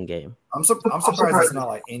a pick'em game. I'm surprised it's not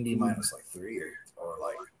like Indy -3 or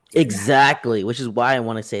like. Exactly, which is why I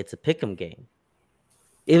want to say it's a pick'em game.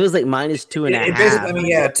 It was like -2.5. I mean,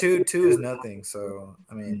 yeah, two is nothing. So,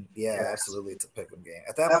 I mean, yeah, absolutely, it's a pick'em game.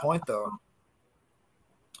 At that point, though,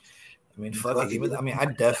 I mean, fuck it. I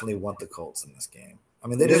definitely want the Colts in this game. I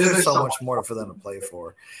mean, there's so much more for them to play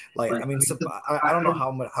for. Like, I mean, I don't know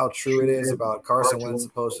how true it is about Carson Wentz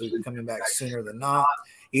supposedly coming back sooner than not.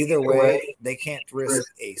 Either way, they can't risk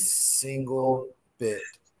a single bit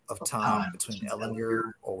of time between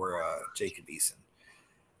Ellinger or Jacob Eason.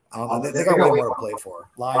 They got way more to play for.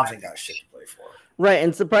 Lions ain't got shit to play for. Right,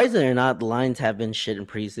 and surprisingly or not, the Lions have been shit in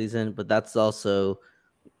preseason, but that's also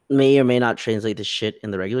may or may not translate to shit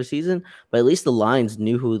in the regular season. But at least the Lions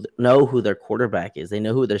know who their quarterback is. They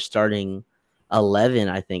know who their starting 11,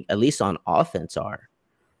 I think, at least on offense are.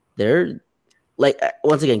 They're like,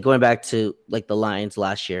 once again, going back to like the Lions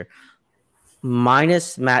last year,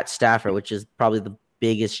 minus Matt Stafford, which is probably the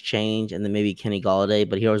biggest change, and then maybe Kenny Golladay,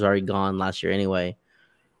 but he was already gone last year anyway.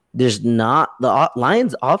 There's not the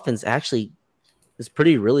Lions offense actually is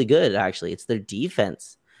really good. Actually, it's their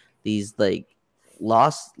defense. These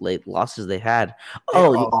losses they had.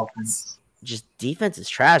 Just defense is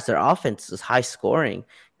trash. Their offense is high scoring.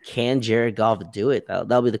 Can Jared Goff do it?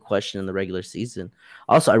 That'll be the question in the regular season.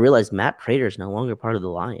 Also, I realized Matt Prater is no longer part of the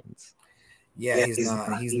Lions. Yeah, he's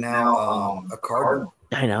not. He's now a Cardinal.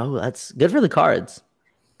 I know, that's good for the Cards.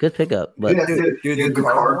 Good pickup. But the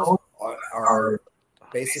Cardinals are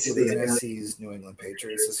basically the NFC's New England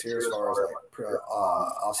Patriots this year as far as like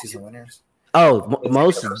off-season winners. Oh,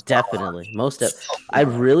 most definitely. I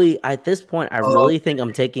really, at this point, I really think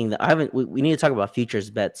I'm taking we need to talk about futures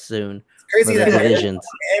bets soon. It's crazy that divisions.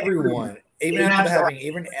 Everyone, even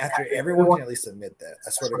after everyone can at least admit that. I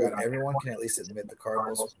swear to God, everyone can at least admit the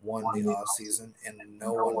Cardinals won the offseason and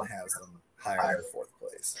no one has them higher than fourth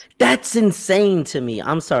place. That's insane to me.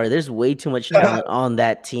 I'm sorry. There's way too much talent on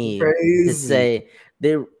that team to say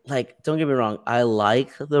they're like, don't get me wrong. I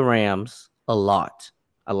like the Rams a lot.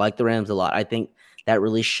 I think that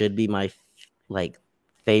really should be my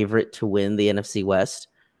favorite to win the NFC West.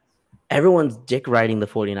 Everyone's dick riding the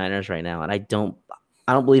 49ers right now, and I don't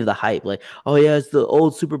believe the hype. Like, oh yeah, it's the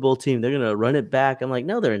old Super Bowl team. They're gonna run it back. I'm like,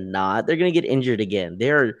 no, they're not. They're gonna get injured again.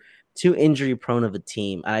 They're too injury prone of a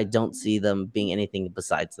team, and I don't see them being anything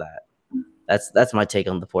besides that. That's my take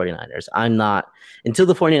on the 49ers. I'm not, until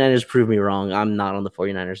the 49ers prove me wrong, I'm not on the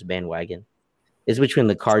 49ers bandwagon. It's between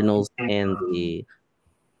the Cardinals and the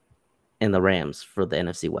Rams for the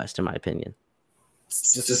NFC West, in my opinion.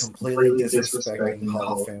 Just completely disrespecting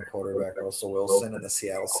Hall of Fame quarterback Russell Wilson and the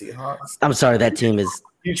Seattle Seahawks. I'm sorry, that team is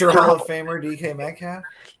future Hall of Famer DK Metcalf.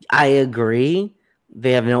 I agree.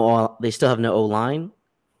 They still have no O-line,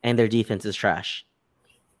 and their defense is trash.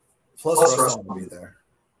 Plus Russell will be there.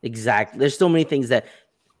 Exactly. There's so many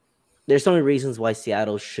reasons why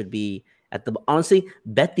Seattle should be honestly,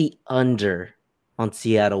 bet the under on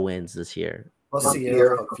Seattle wins this year. Plus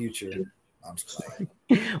Seattle future. I'm just playing.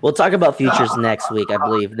 We'll talk about futures next week, I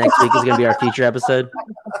believe. Next week is going to be our future episode.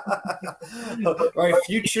 All right,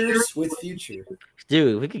 futures with future.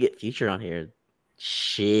 Dude, we could get future on here.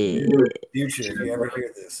 Shit. Future, if you ever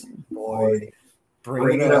hear this, boy,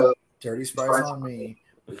 bring it up. Dirty Sprites on me.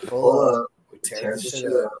 We pull up. We tear this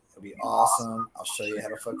shit up. It'll be awesome. I'll show you how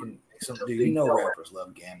to fucking make some. Dude, you know rappers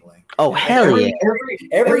love gambling. Oh, hell yeah.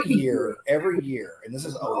 Every year, and this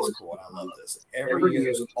is always cool, and I love this. Every year,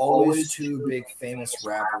 there's always two big famous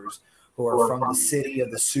rappers who are from the city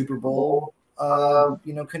of the Super Bowl,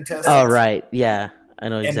 contestants. Oh, right. Yeah. I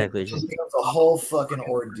know And exactly. it becomes a whole fucking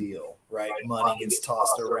ordeal, right? Money gets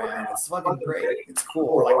tossed around. It's fucking great. It's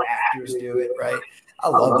cool. Like actors do it, right? I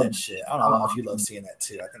love that shit. I don't know if you love seeing that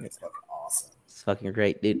too. I think it's fucking awesome. It's fucking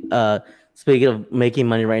great, dude. Speaking of making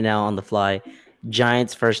money right now on the fly,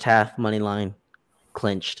 Giants first half money line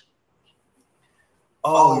clinched.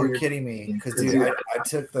 Oh, you're kidding me? Because dude, I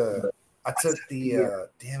took the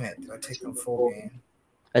damn it, did I take them full game?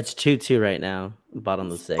 It's 2-2 right now, bottom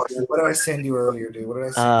of the six. What did I send you earlier, dude? What did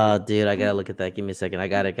I send you? Dude, I gotta look at that. Give me a second. I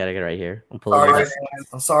got it right here. I'm pulling All it right, up.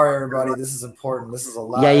 I'm sorry, everybody. This is important. This is a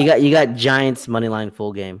lot. Yeah, you got Giants money line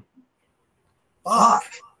full game. Fuck.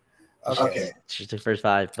 Okay. She took first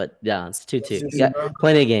five, but yeah, it's 2-2. It's You got 2-0.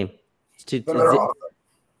 plenty of game. It's 2-2. Better off.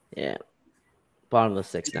 Yeah, bottom of the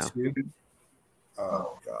six now.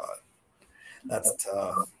 Oh god, that's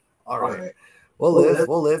tough. All right, we'll live.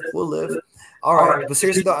 All right, but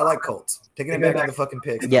seriously though, I like Colts. Taking it back to the fucking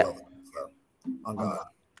picks. Yeah. On God.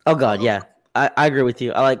 Oh god, yeah, I agree with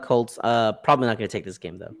you. I like Colts. Probably not gonna take this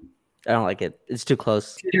game though. I don't like it. It's too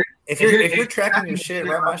close. If you're tracking your shit,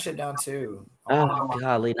 write my shit down too. Oh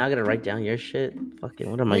golly, now I gotta write down your shit.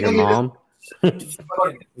 Fucking, what am I, your mom?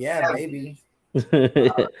 Yeah, maybe.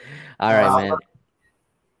 All right, man.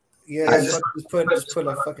 Yeah, just put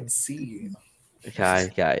a fucking C.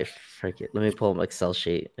 Guy, freak it. Let me pull up my Excel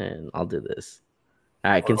sheet and I'll do this.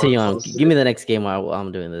 All right, continue on. Give me the next game while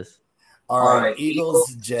I'm doing this. All right,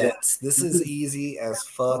 Eagles, Jets. This is easy as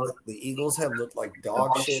fuck. The Eagles have looked like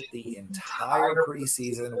dog shit the entire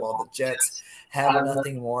preseason, while the Jets have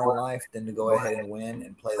nothing more in life than to go ahead and win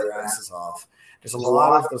and play their asses off. There's a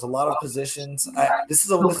lot of positions.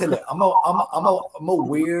 I'm a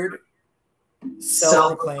weird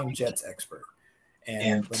self-proclaimed Jets expert,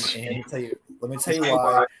 and let me tell you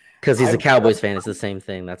why. Because he's a Cowboys fan, it's the same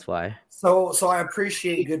thing. That's why. So I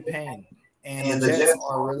appreciate good pain. And the Jets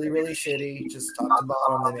are really, really shitty. Just top to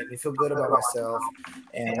bottom. They make me feel good about myself.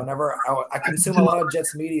 And whenever I consume a lot of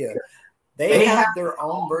Jets media, they have their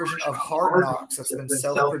own version of Hard Knocks that's been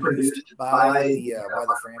self-produced by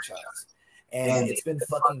the franchise. And it's been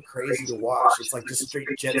fucking crazy to watch. It's like just straight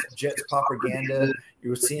Jets propaganda.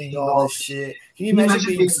 You're seeing all this shit. Can you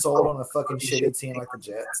imagine being sold on a fucking shitty team like the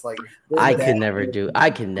Jets? Like I could never do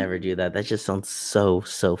that. That just sounds so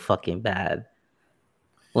fucking bad.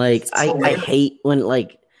 Like I hate when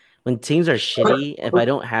teams are shitty. If I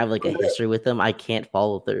don't have like a history with them, I can't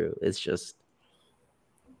follow through. It's just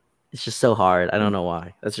so hard. I don't know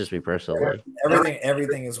why. That's just me personally.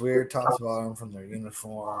 Everything is weird, top to bottom, from their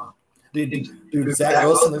uniform. Dude, Zach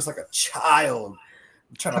Wilson looks like a child.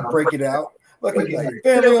 I'm trying to break it out. Looking like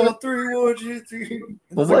family on 3, 1, 2, 3.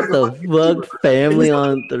 What the fuck? Family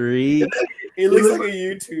on 3? He looks like a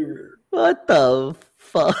YouTuber. What the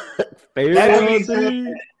fuck? Family on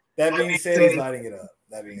 3? That being said, he's lighting it up.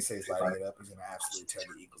 He's gonna absolutely tear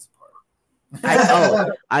the Eagles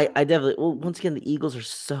apart. I definitely. Well, once again, the Eagles are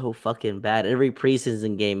so fucking bad. Every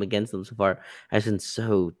preseason game against them so far has been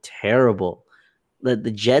so terrible. The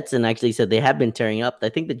Jets, and actually said they have been tearing up. I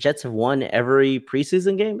think the Jets have won every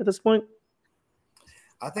preseason game at this point.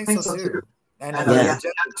 I think so too. And Jets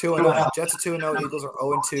are 2-0. Jets are 2-0. Eagles are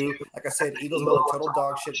 0-2. Like I said, Eagles look total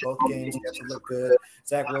dog shit both games. Jets look good.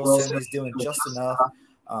 Zach Wilson, he's doing just enough.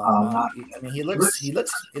 I mean, he looks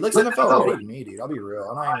NFL ready to me, dude. I'll be real.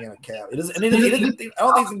 I'm not even gonna cap. I don't think it's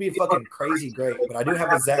gonna be fucking crazy great, but I do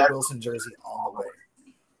have a Zach Wilson jersey on the way.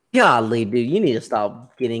 Golly, dude, you need to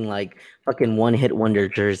stop getting like fucking one-hit wonder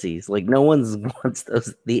jerseys. Like no one's wants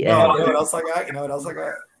those. You know what else I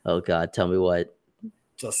got? Oh God, tell me what.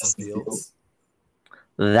 Justin Fields.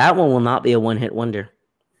 That one will not be a one-hit wonder.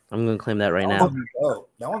 I'm going to claim that right now.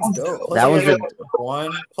 That one's dope. Plus that one's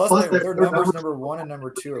one. Plus their numbers number 1 and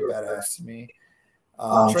number 2 are badass to me.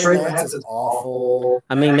 Trey Lance is awful.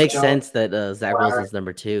 I mean, it makes sense that Zach Wilson's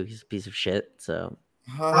number 2. He's a piece of shit, so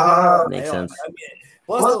makes sense. I mean,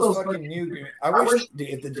 plus those fucking new. I wish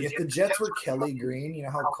if the Jets were Kelly Green, you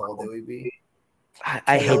know how cold they would be.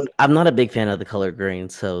 I'm not a big fan of the color green,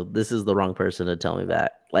 so this is the wrong person to tell me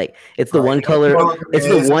that. Like, it's the one color. It's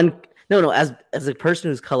the one. No. As a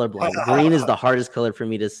person who's colorblind, green is the hardest color for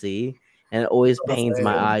me to see, and it always Let's pains say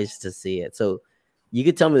my it. eyes to see it. So you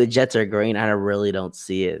could tell me the Jets are green, I really don't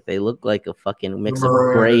see it. They look like a fucking mix of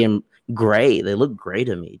gray and gray. They look gray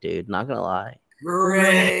to me, dude. Not gonna lie,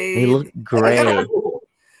 Great. they look gray.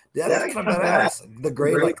 That is kind of badass. The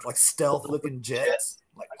gray, like stealth looking jets.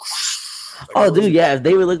 Like, Oh, dude, yeah. If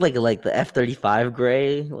they would look like the F-35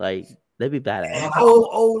 gray, like they'd be badass.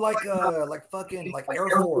 Like fucking like Air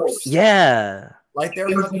Force. Yeah. Like they're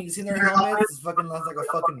fucking. You seen their helmets? It's fucking that's like a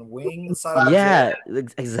fucking wing inside of a Yeah,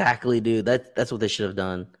 jet. exactly, dude. That's what they should have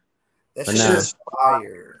done. That But shit no. is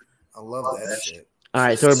fire. I love that shit. All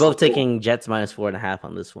right, so we're both taking Jets minus 4.5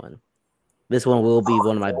 on this one. This one will be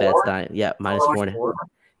one of my bets. Yeah, minus 4.5.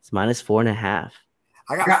 It's minus 4.5.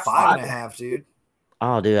 I got 5.5, dude.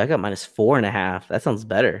 Oh, dude, I got minus 4.5. That sounds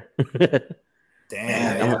better.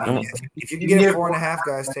 Damn. If you can get 4.5,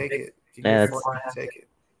 guys, take it. If you can get 4.5, take it.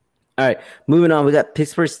 All right, moving on. We got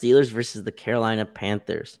Pittsburgh Steelers versus the Carolina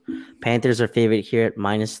Panthers. Panthers are favorite here at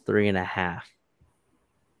minus 3.5.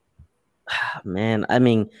 Man, I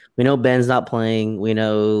mean, we know Ben's not playing. We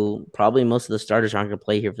know probably most of the starters aren't going to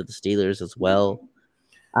play here for the Steelers as well.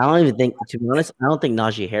 I don't even think, to be honest, I don't think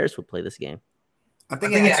Najee Harris would play this game. I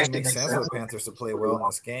think it actually makes sense for the Panthers to play well in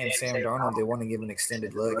this game. Sam Darnold, they want to give him an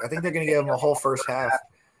extended look. I think they're going to give him a whole first half.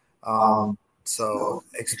 So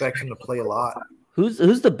expect him to play a lot. Who's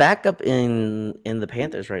the backup in the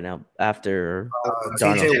Panthers right now after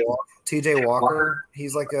Darnold? TJ Walker.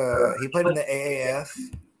 He's like he played in the AAF.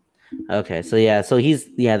 Okay, so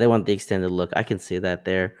they want the extended look. I can see that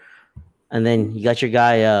there. And then you got your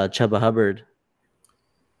guy Chuba Hubbard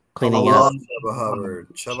cleaning it up.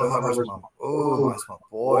 Chuba Hubbard's that's my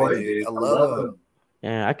boy, dude. I love him.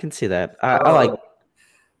 Yeah, I can see that. I like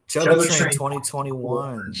Chuba Train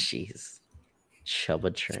 2021. Jeez.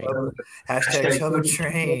 Chuba Train. Hashtag Chuba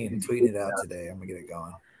Train. Tweeting it out today. I'm gonna get it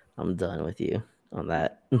going. I'm done with you on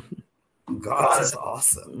that. God, that's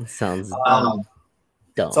awesome. Sounds dumb.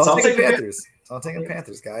 So I'm taking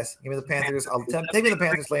Panthers. Guys. Give me the Panthers. Take me the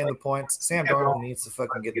Panthers laying the points. Sam Darnold needs to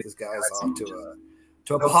fucking get these guys off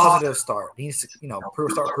to a positive start. He needs to,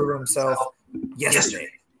 start proving himself yesterday.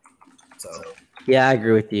 So yeah, I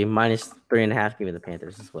agree with you. Minus 3.5. Give me the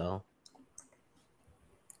Panthers as well.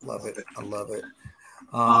 Love it. I love it.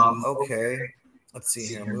 Okay. Let's see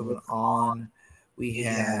here. Moving on. We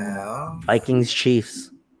have Vikings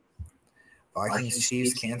Chiefs.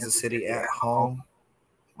 Chiefs, Kansas City at home.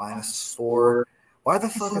 minus 4. Why the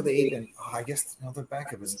fuck are they even? Oh, I guess their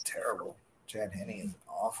backup isn't terrible. Chad Henne is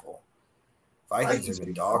awful. Vikings have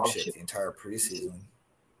been dog shit the entire preseason.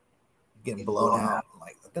 Getting blown out.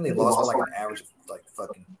 I think they lost by an average of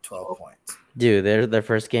fucking 12 points. Dude, their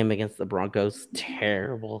first game against the Broncos,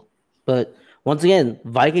 terrible. But once again,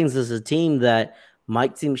 Vikings is a team that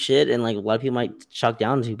might seem shit and a lot of people might chalk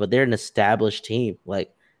down to, but they're an established team.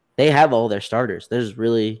 They have all their starters. There's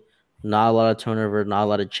really not a lot of turnover, not a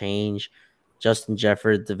lot of change. Justin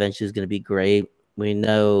Jeffords eventually is going to be great. We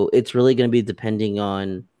know it's really going to be depending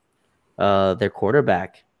on their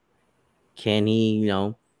quarterback. Can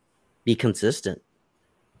he, be consistent?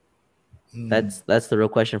 That's the real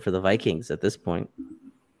question for the Vikings at this point.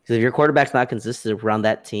 Because if your quarterback's not consistent around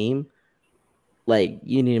that team,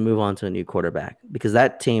 you need to move on to a new quarterback. Because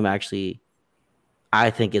that team actually, I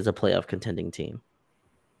think, is a playoff contending team.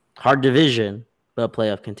 Hard division, but a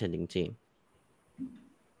playoff contending team.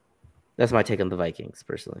 That's my take on the Vikings,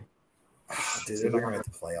 personally. Dude, they're not going to make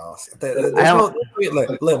the playoffs.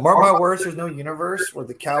 Look, mark my words, there's no universe where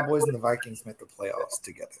the Cowboys and the Vikings make the playoffs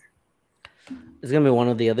together. It's going to be one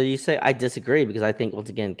or the other, you say? I disagree because I think, once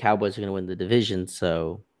again, Cowboys are going to win the division,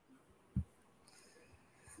 so.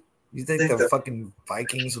 You think the fucking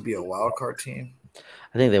Vikings will be a wild card team?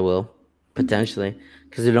 I think they will, potentially.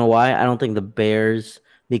 Because you know why? I don't think the Bears,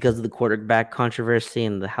 because of the quarterback controversy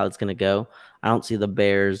and how it's going to go, I don't see the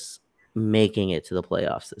Bears making it to the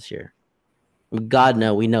playoffs this year. God,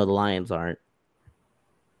 no, we know the Lions aren't.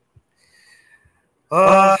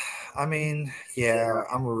 I mean, yeah,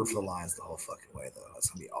 I'm rooting for the Lions the whole fucking way, though. That's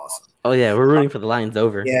going to be awesome. Oh, yeah, we're rooting for the Lions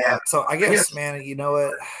over. Yeah, so I guess, man, you know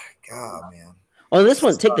what? God, man. Oh, this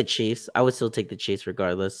one, take the Chiefs. I would still take the Chiefs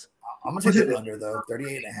regardless. I'm going to take the under, though,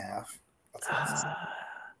 38.5.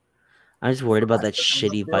 I'm just worried about that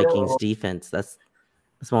shitty Vikings defense. That's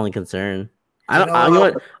my only concern. I'm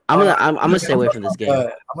gonna stay away from this game.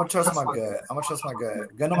 I'm gonna trust my gut.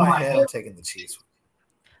 Gun to my head, I'm taking the Chiefs.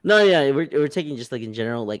 No, yeah, we're taking just in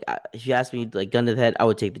general. If you ask me, gun to the head, I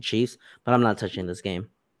would take the Chiefs, but I'm not touching this game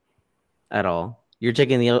at all. You're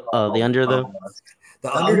taking the under though.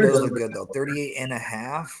 The under does look good though.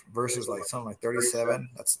 38.5 versus something like 37.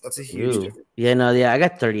 That's a huge difference. Yeah, no, yeah, I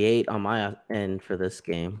got 38 on my end for this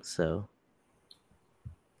game. So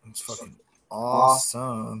It's fucking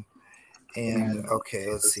awesome. And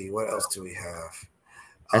okay, let's see. What else do we have?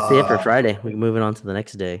 That's it for Friday. We're moving on to the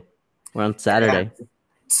next day. We're on Saturday.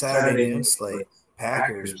 Saturday noon slate.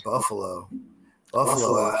 Packers, Buffalo.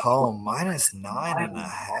 Buffalo at home,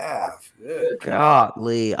 -9.5. Good.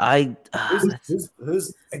 Godly.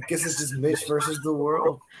 Who's, I guess it's just Mitch versus the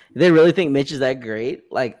world. They really think Mitch is that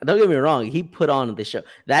great? Like, don't get me wrong, he put on the show.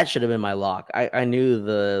 That should have been my lock. I knew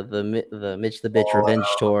the Mitch the Bitch revenge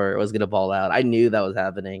tour was gonna ball out. I knew that was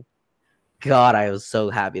happening. God, I was so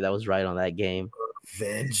happy that was right on that game.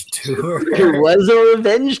 Revenge tour. It was a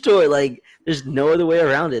revenge tour. Like, there's no other way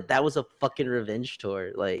around it. That was a fucking revenge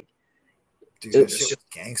tour. Like, dude, that shit was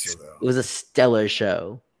gangster though. It was a stellar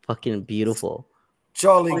show. Fucking beautiful.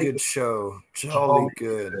 Jolly good show. Jolly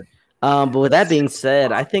good. But with that being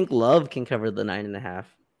said, I think Love can cover the 9.5.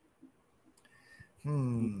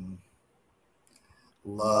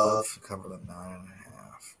 Love cover the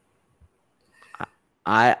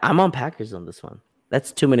 9.5. I'm on Packers on this one.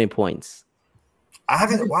 That's too many points.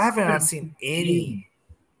 Why haven't I seen any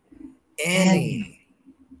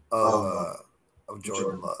of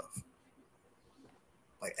Jordan Love?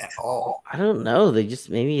 Like at all. I don't know. They just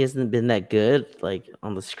maybe he hasn't been that good, like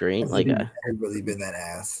on the screen. Like really been that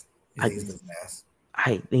ass. He's been ass.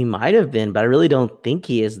 He might have been, but I really don't think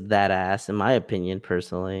he is that ass, in my opinion,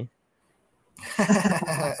 personally.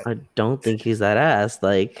 I don't think he's that ass.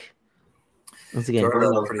 Like, once again,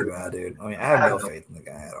 Jordan Love pretty bad, dude. I mean, I have no faith in the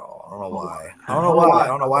guy at all. I don't know why. I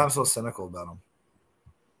don't know why I'm so cynical about him.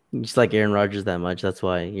 You just like Aaron Rodgers that much. That's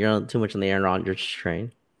why you're on too much on the Aaron Rodgers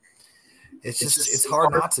train. It's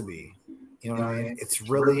hard not to be. You know what I mean? It's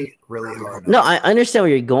really, really hard. No, I understand where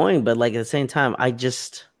you're going, but like at the same time, I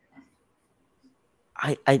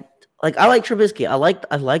like Trubisky. I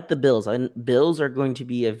like the Bills. Bills are going to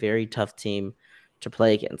be a very tough team to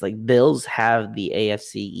play against. Like, Bills have the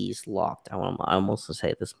AFC East locked. I almost say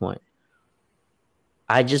at this point.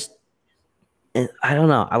 I don't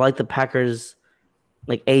know. I like the Packers.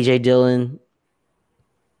 Like AJ Dillon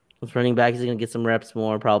was running back. He's going to get some reps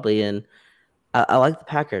more probably, and I like the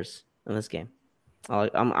Packers in this game.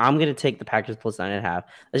 I'm going to take the Packers plus 9.5.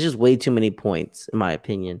 That's just way too many points, in my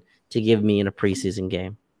opinion, to give me in a preseason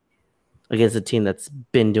game against a team that's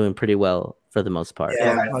been doing pretty well for the most part.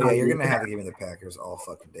 Yeah, you're going to have to give me the Packers all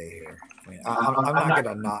fucking day here. I mean, I'm not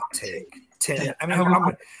going to not take 10. I mean,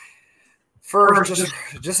 I'm first,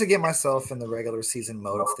 just to get myself in the regular season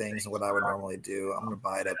mode of things and what I would normally do, I'm going to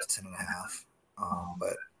buy it up to 10.5.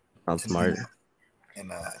 But sounds smart.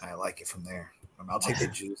 And I like it from there. I'll take the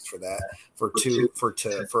juice for that for a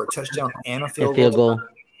touchdown and a field goal.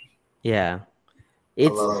 Yeah.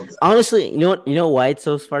 It's honestly, you know why it's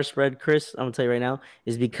so far spread, Chris? I'm gonna tell you right now,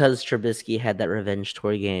 is because Trubisky had that revenge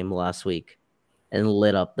tour game last week and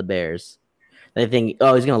lit up the Bears. They think,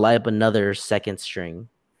 oh, he's gonna light up another second string,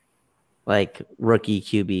 like rookie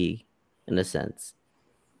QB in a sense.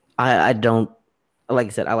 I don't, like I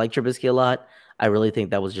said, I like Trubisky a lot. I really think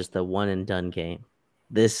that was just a one and done game.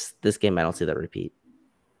 This game, I don't see that repeat.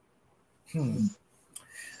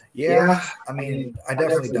 Yeah, I mean, I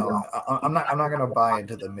definitely don't. I'm not going to buy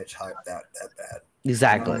into the Mitch hype that bad.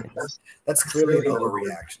 Exactly. That's clearly an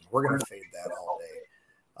overreaction. We're going to fade that all day.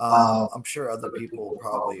 I'm sure other people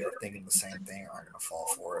probably are thinking the same thing, aren't going to fall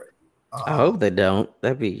for it. I hope they don't.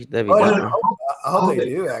 That'd be I hope they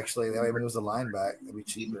do, actually. That way, moves the line back. That'd be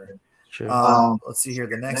cheaper. Sure. Let's see here.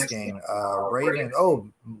 The next game, Ravens.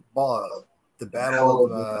 The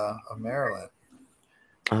Battle of Maryland.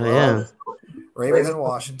 Oh, yeah. Ravens in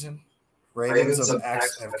Washington. Ravens have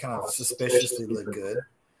kind of suspiciously looked good.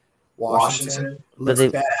 Washington looks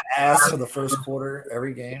badass for the first quarter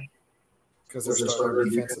every game because their starter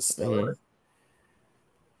defense is stellar.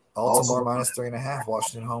 Baltimore minus 3.5.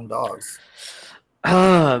 Washington home dogs.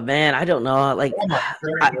 Oh man, I don't know. Like,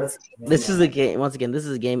 this is a game. Once again, this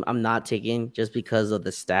is a game I'm not taking just because of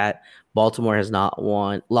the stat. Baltimore has not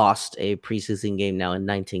lost a preseason game now in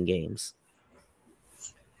 19 games.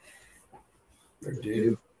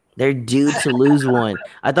 They're due to lose one.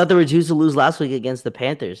 I thought they were due to lose last week against the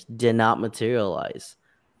Panthers. Did not materialize.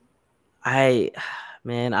 I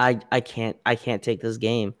can't take this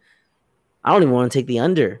game. I don't even want to take the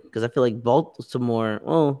under because I feel like Baltimore.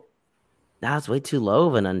 Oh, that's way too low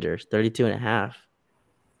of an under, 32.5.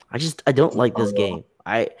 I don't like this game.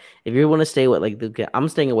 If you want to stay with I'm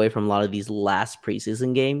staying away from a lot of these last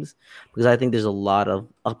preseason games because I think there's a lot of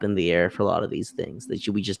up in the air for a lot of these things that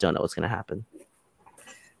we just don't know what's going to happen.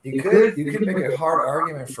 You could make a hard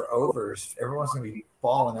argument for overs. Everyone's going to be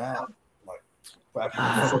balling out like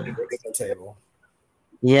the table.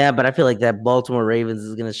 Yeah, but I feel like that Baltimore Ravens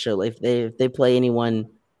is going to show if they play anyone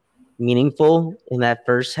meaningful in that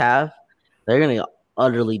first half, they're gonna get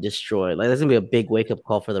utterly destroyed. Like that's gonna be a big wake up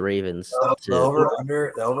call for the Ravens. The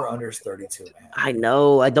over-under is 32 and a half. I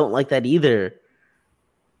know. I don't like that either.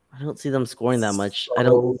 I don't see them scoring that much. I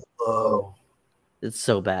don't. Low. It's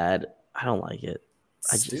so bad. I don't like it.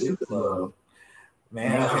 I just. Stupid low.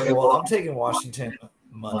 Man, okay, well, I'm taking Washington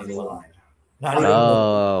money line. Not even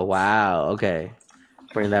Oh wow. Okay,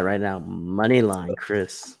 bring that right now. Money line,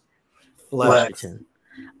 Chris. flex. Washington.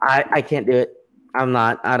 I can't do it. I'm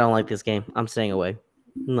not. I don't like this game. I'm staying away.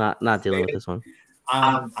 Not dealing with this one.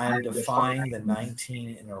 I'm defying the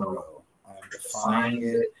 19 in a row. I'm defying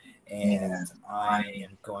it, and I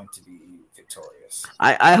am going to be victorious.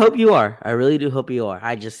 I hope you are. I really do hope you are.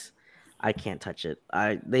 I can't touch it.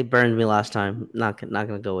 They burned me last time. Not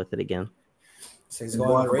gonna go with it again. So he's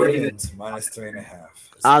going Ravens minus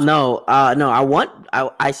 3.5. No.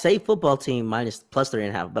 I say football team minus plus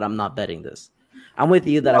 3.5, but I'm not betting this. I'm with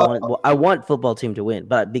you that I want football team to win,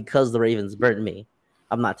 but because the Ravens burned me,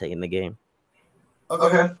 I'm not taking the game.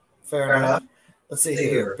 Okay, fair enough. Let's see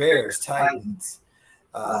here. Bears, Titans.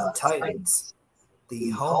 Titans, the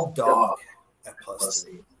home dog at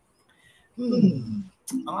 +3. I don't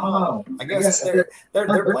know. I guess they're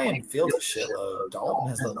playing field of shitload. Dalton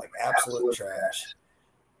has looked like absolute trash.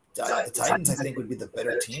 The Titans, I think, would be the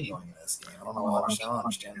better team going in this game. I don't know. I don't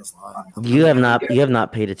understand this line. You have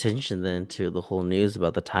not paid attention then to the whole news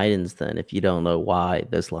about the Titans. Then, if you don't know why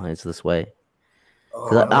this line's this way,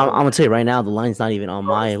 I'm gonna tell you right now, the line's not even on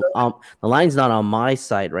my the line's not on my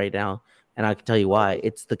site right now, and I can tell you why.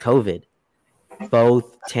 It's the COVID.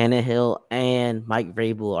 Both Tannehill and Mike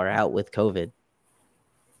Vrabel are out with COVID.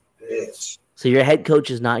 Bitch. So your head coach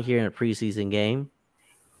is not here in a preseason game.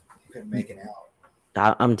 You can make it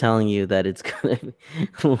out. I'm telling you that it's gonna.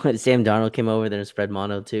 What Sam Darnold came over there and spread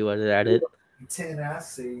mono too. Was that it? 10, I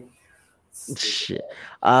see. Shit.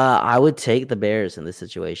 I would take the Bears in this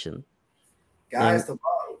situation. Guys,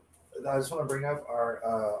 I just want to bring up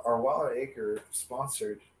our Wild Acre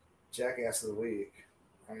sponsored Jackass of the Week.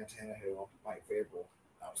 Ryan Tannehill, Mike Vrabel.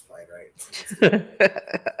 That was played right.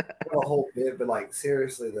 A whole bit, but like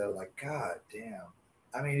seriously though, like god damn.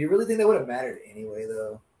 I mean, you really think that would have mattered anyway,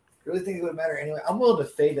 though? You really think it would matter anyway? I'm willing to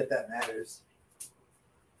fade that matters.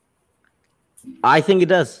 I think it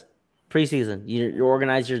does. Preseason, your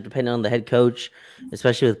organizers depending on the head coach,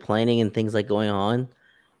 especially with planning and things like going on.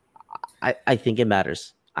 I think it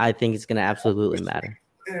matters. I think it's going to absolutely matter.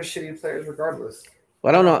 They're shitty players regardless.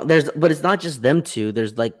 Well, I don't know. But it's not just them two.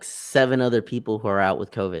 There's like 7 other people who are out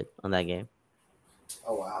with COVID on that game.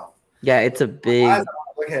 Oh wow. Yeah, it's a big.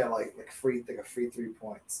 Look at it like a free 3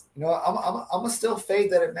 points. You know, I'm gonna still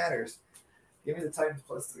fade that it matters. Give me the Titans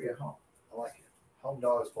 +3 at home. I like it. Home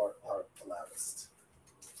dogs are the loudest.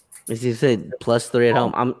 As you said, +3 at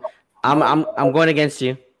home. I'm going against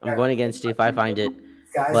you. I'm going against you if I find it.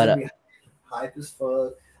 Guys gonna be hype as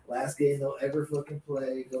fuck. Last game they'll ever fucking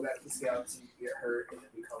play. Go back to the scouts and get hurt and then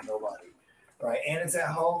become nobody. Right? And it's at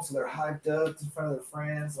home, so they're hyped up in front of their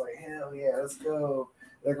friends. Like, hell yeah, let's go.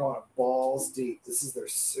 They're going balls deep. This is their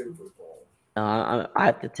Super Bowl. I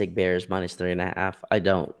have to take Bears -3.5. I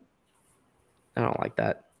don't like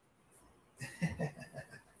that.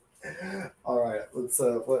 All right, let's.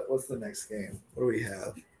 What's the next game? What do we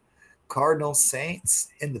have? Cardinals Saints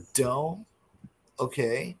in the dome.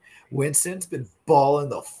 Okay, Winston's been balling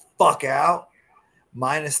the fuck out.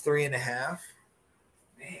 -3.5.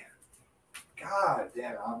 Man, god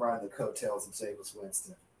damn it! I'm riding the coattails of Jameis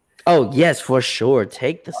Winston. Oh yes, for sure.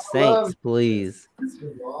 Take the Saints, please.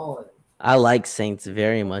 I like Saints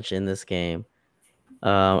very much in this game.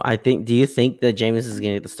 I think. Do you think that Jameis is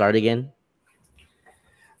going to get the start again?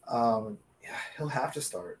 Yeah, he'll have to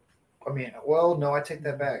start. I mean, well, no, I take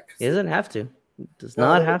that back. He doesn't have to. Does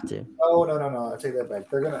not have to. Oh no! I take that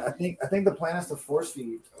back. They're gonna. I think the plan is to force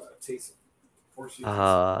feed Taysom.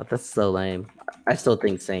 That's so lame. I still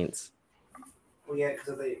think Saints. Well, yeah,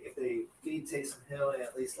 because if they feed Taysom Hill and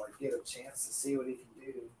at least like get a chance to see what he can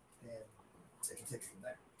do, then they can take it from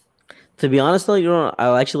there. To be honest, though,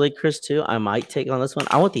 I actually like Chris too. I might take on this one.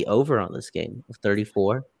 I want the over on this game of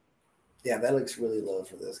 34. Yeah, that looks really low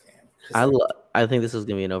for this game. I think this is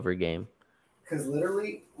gonna be an over game. Because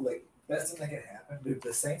literally, like, best thing that can happen, dude,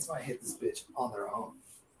 the Saints might hit this bitch on their own.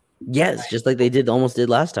 Yes, just like they almost did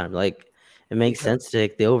last time. Like, it makes sense to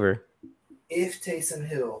take the over. If Taysom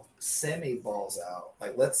Hill semi-balls out,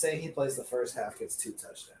 like, let's say he plays the first half, gets 2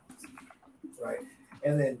 touchdowns, right?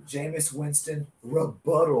 And then Jameis Winston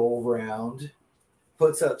rebuttal round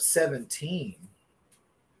puts up 17.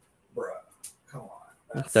 Bruh, come on.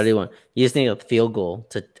 That's 31. You just need a field goal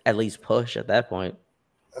to at least push at that point.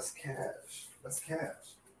 That's cash. That's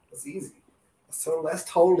easy. So that's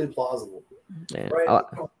totally plausible. Yeah. Right?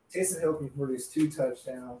 Taysom Hill can produce 2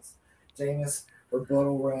 touchdowns. Jameis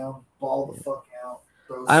rebuttal round, ball the fuck out.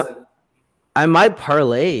 Throw I- 7. I might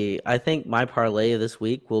parlay. I think my parlay this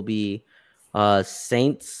week will be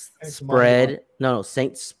Saints It's money spread. No,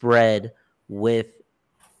 Saints spread with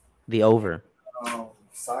the over.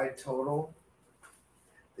 Side total.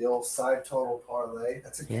 The old side total parlay.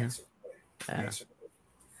 That's a Yeah. gangster play. Yeah. Gangster play.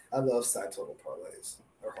 I love side total parlays.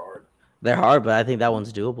 They're hard. They're hard, but I think that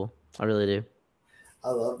one's doable. I really do. I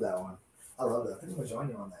love that one. I love that. I think I'm gonna join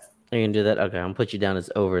you on that. Are you gonna do that? Okay, I'm gonna put you down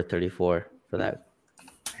as over 34 for that.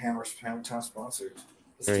 Hammer Time sponsored.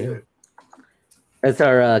 Let's There you do go. it. That's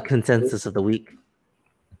our consensus of the week.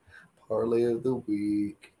 Parlay of the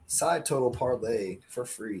week. Side total parlay for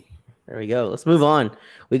free. There we go. Let's move on.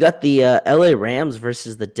 We got the LA Rams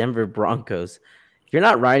versus the Denver Broncos. If you're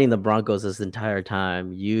not riding the Broncos this entire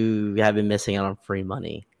time, you have been missing out on free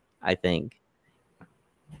money, I think.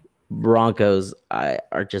 Broncos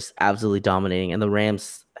are just absolutely dominating, and the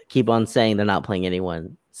Rams keep on saying they're not playing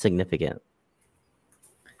anyone significant.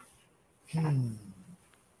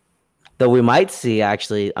 Though we might see,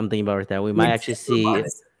 actually, I'm thinking about right there, we might actually see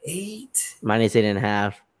 -8. minus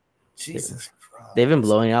 8.5. Jesus Christ. They've been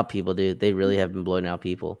blowing out people, dude. They really have been blowing out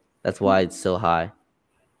people. That's why it's so high.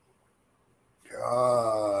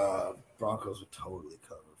 God, Broncos would totally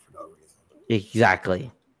cover for no reason.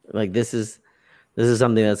 Exactly. Like this is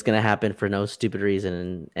something that's gonna happen for no stupid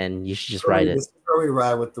reason, and you should just ride it. This is where we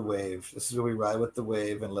ride with the wave. This is where we ride with the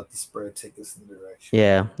wave and let the spread take us in the direction.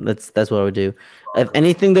 Yeah, that's what I would do. If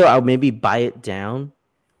anything, though, I'll maybe buy it down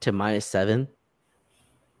to -7.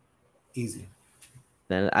 Easy.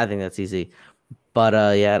 Then I think that's easy. But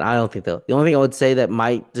yeah, I don't think though. The only thing I would say that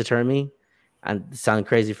might deter me, and sound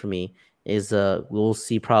crazy for me, is we'll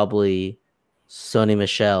see probably Sony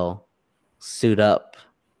Michel suit up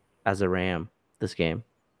as a Ram this game.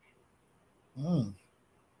 So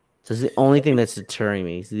it's the only thing that's deterring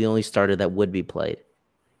me. He's the only starter that would be played,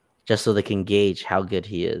 just so they can gauge how good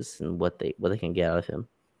he is and what they can get out of him.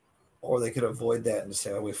 Or they could avoid that and just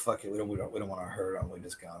say, "Oh, we fuck it. We don't want to hurt him. We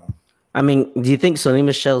just got him." I mean, do you think Sony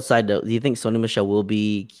Michel? Side note, do you think Sony Michel will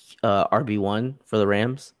be RB1 for the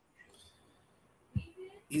Rams?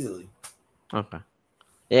 Easily. Okay.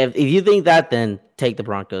 If you think that, then take the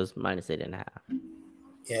Broncos -8.5.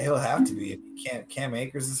 Yeah, he'll have to be. Cam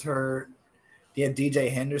Akers is hurt. He had DJ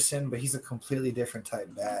Henderson, but he's a completely different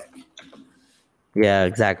type back. Yeah,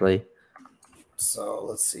 exactly. So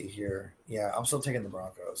let's see here. Yeah, I'm still taking the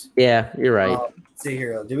Broncos. Yeah, you're right. Let's see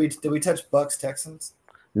here. Did we touch Bucks Texans?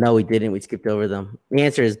 No, we didn't. We skipped over them. The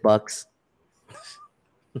answer is Bucks.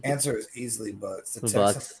 Answer is easily Bucks. The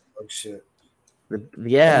Bucks. Texans are shit.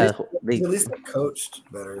 Yeah, At least they're coached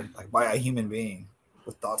better, like by a human being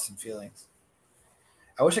with thoughts and feelings.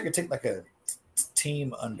 I wish I could take like a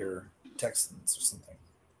team under Texans or something.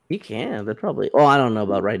 you can. They're probably. Oh, I don't know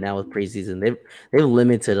about right now with preseason. They've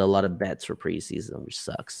limited a lot of bets for preseason, which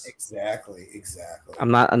sucks. Exactly.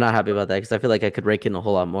 I'm not happy about that because I feel like I could rake in a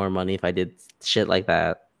whole lot more money if I did shit like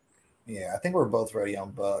that. Yeah, I think we're both ready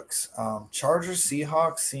on Bucks. Chargers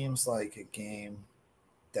Seahawks seems like a game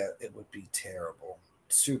that it would be terrible.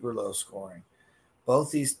 Super low scoring.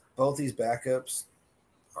 Both these backups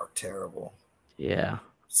are terrible. Yeah.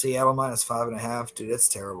 Seattle -5.5, dude. That's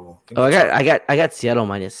terrible. Oh, I got Seattle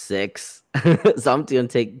 -6, so I'm gonna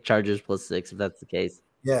take Chargers +6 if that's the case.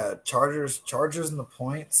 Yeah, Chargers in the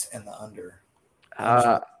points and the under.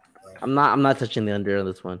 I'm not touching the under on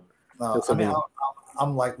this one. No, I mean,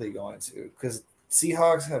 I'm likely going to because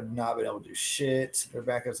Seahawks have not been able to do shit. Their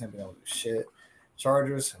backups haven't been able to do shit.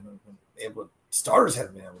 Chargers haven't been able. Starters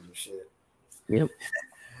haven't been able to do shit. Yep.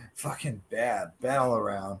 Fucking bad all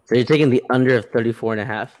around. So you're taking the under of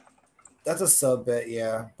 34.5? That's a sub bet,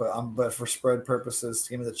 yeah. But for spread purposes,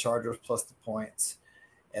 give me the Chargers plus the points,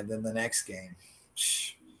 and then the next game.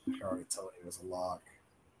 I already told you it was a lock.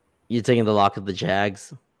 You're taking the lock of the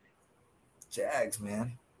Jags? Jags,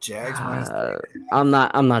 man. Jags I'm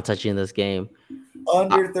not touching this game.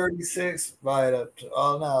 under 36. Right up.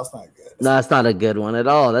 Oh no, it's not good. No, it's not a good one at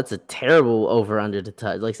all. That's a terrible over under to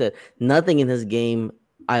touch. Like I said, nothing in this game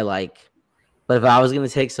I like. But if I was gonna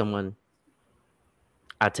take someone,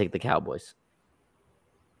 I'd take the Cowboys.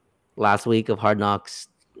 Last week of Hard Knocks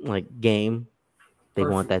game, they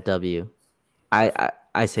want that W.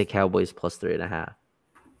 I say Cowboys +3.5.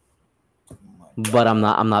 But I'm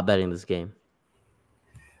not betting this game.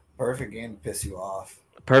 Perfect game to piss you off.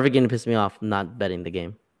 Perfect game to piss me off. I'm not betting the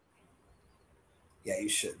game. Yeah, you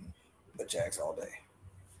shouldn't. But Jags all day.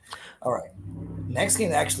 All right. Next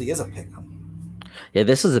game actually is a pick 'em. Yeah,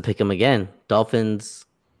 this is a pick 'em again. Dolphins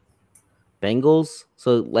Bengals.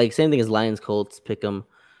 So like same thing as Lions, Colts. Pick them.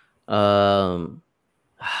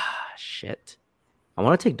 Shit. I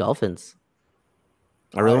want to take Dolphins.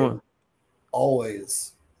 I really want.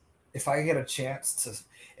 Always, if I get a chance to,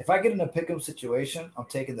 if I get in a pick'em situation, I'm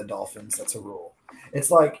taking the Dolphins. That's a rule.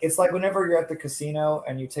 It's like whenever you're at the casino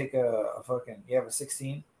and you take a fucking, you have a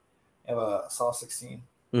 16, you have a soft 16.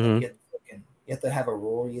 Mhm. You have to have a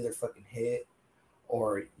rule. You either fucking hit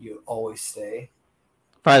or you always stay.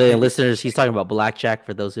 Probably the listeners, he's talking about blackjack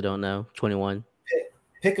for those who don't know. 21.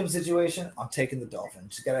 Pick'em situation, I'm taking the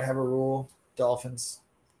Dolphins. You gotta have a rule. Dolphins,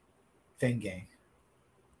 fin gang.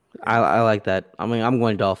 I like that. I mean, I'm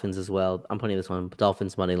going Dolphins as well. I'm putting this one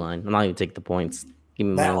Dolphins money line. I'm not even taking the points. Give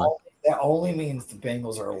me money line. That only means the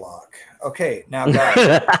Bengals are a lock. Okay, now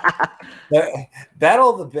guys, Battle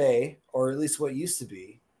of the Bay, or at least what used to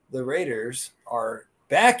be, the Raiders are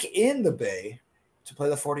back in the Bay to play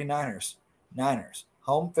the 49ers. Niners,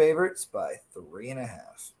 home favorites by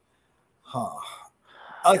 3.5. Huh.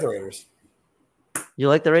 I like the Raiders. You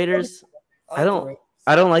like the Raiders? I like the Raiders.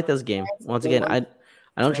 I don't like this game. Once again, I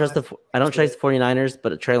don't trust the 49ers,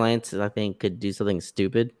 but Trey Lance I think could do something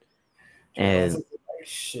stupid. And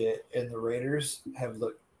shit, and the Raiders have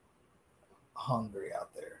looked hungry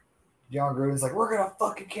out there. John Gruden's like, we're gonna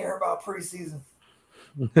fucking care about preseason.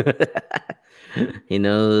 He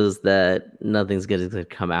knows that nothing's going to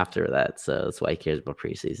come after that, so that's why he cares about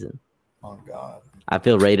preseason. Oh God, I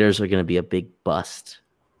feel Raiders are going to be a big bust.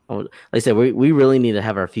 Like I said, we really need to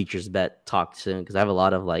have our futures bet talked soon because I have a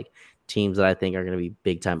lot of like teams that I think are going to be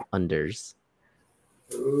big time unders.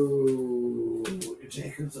 Ooh,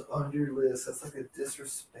 Jacob's under list. That's like a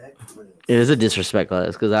disrespect list. It is a disrespect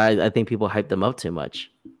list because I think people hype them up too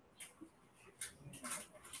much.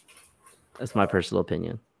 That's my personal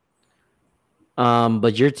opinion.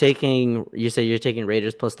 But you say you're taking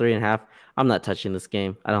Raiders plus 3.5. I'm not touching this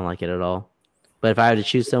game. I don't like it at all. But if I had to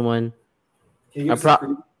choose someone,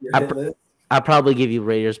 I'd probably give you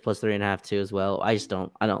Raiders plus 3.5 too as well. I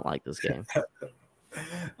don't like this game.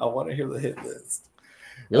 I want to hear the hit list.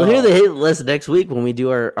 You'll hear the hit list next week when we do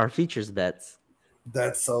our features bets.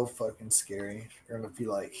 That's so fucking scary. You're gonna be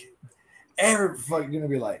like, you're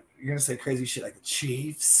gonna say crazy shit like the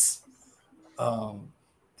Chiefs,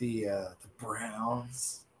 the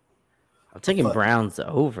Browns. I'm taking Browns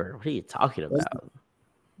over. What are you talking about?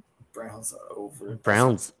 Browns over.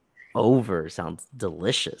 Browns over sounds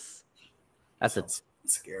delicious. That's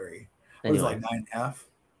scary. Anyway. What is it, like 9.5?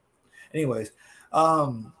 Anyways,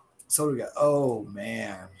 so we got. Oh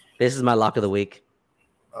man, this is my lock of the week.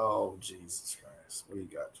 Oh Jesus Christ! What do you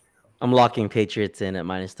got, Jacob? I'm locking Patriots in at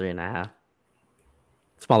minus 3.5.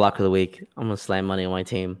 It's my lock of the week. I'm gonna slam money on my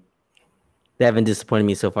team. They haven't disappointed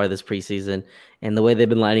me so far this preseason, and the way they've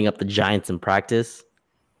been lining up the Giants in practice,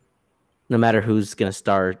 no matter who's gonna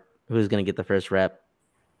start, who's gonna get the first rep,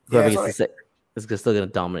 whoever gets is still gonna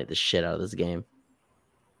dominate the shit out of this game.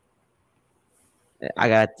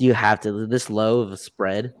 You have to this low of a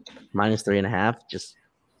spread, minus 3.5, just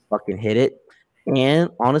fucking hit it.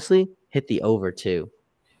 And honestly, hit the over too.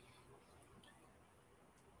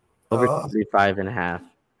 Over 35.5.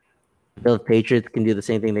 I feel if Patriots can do the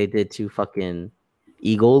same thing they did to fucking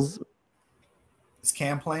Eagles. Is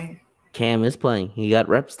Cam playing? Cam is playing. He got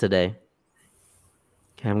reps today.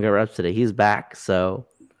 He's back. So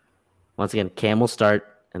once again, Cam will start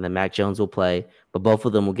and then Mac Jones will play, but both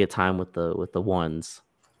of them will get time with the ones.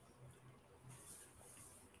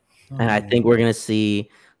 And I think we're gonna see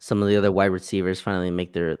some of the other wide receivers finally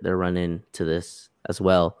make their run into this as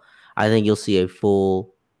well. I think you'll see a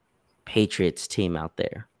full Patriots team out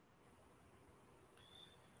there.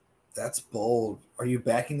 That's bold. Are you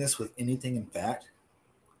backing this with anything in fact?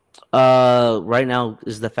 Right now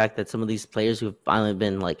is the fact that some of these players who've finally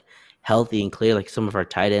been like healthy and clear, like some of our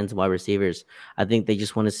tight ends and wide receivers, I think they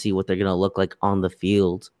just want to see what they're gonna look like on the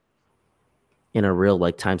field in a real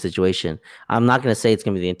like time situation. I'm not gonna say it's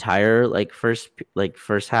gonna be the entire first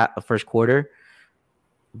quarter,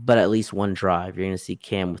 but at least one drive. You're gonna see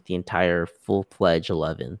Cam with the entire full-fledged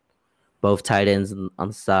 11. Both tight ends on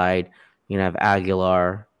the side. You're gonna have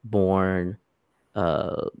Aguilar, Bourne,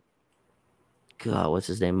 what's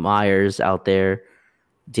his name? Myers out there,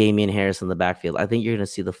 Damian Harris in the backfield. I think you're gonna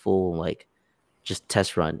see the full just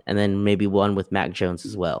test run, and then maybe one with Mac Jones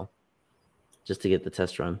as well, just to get the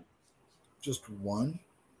test run. Just one.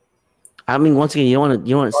 I mean, once again, you don't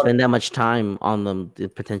want to spend that much time on them, the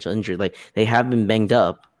potential injury. Like they have been banged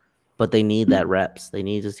up, but they need that reps. They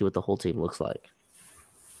need to see what the whole team looks like.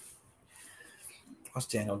 Watch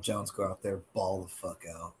Daniel Jones go out there, ball the fuck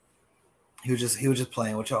out. He was just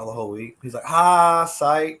playing with y'all the whole week. He's like,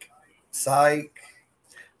 psych.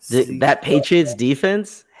 That Patriots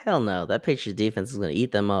defense Hell no. That Patriots defense is going to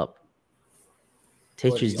eat them up.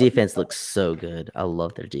 What, Patriots you- defense looks so good. I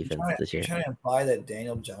love their defense this You're year. trying to imply that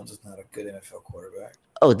Daniel Jones is not a good NFL quarterback.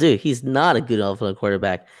 Oh, dude, he's not a good NFL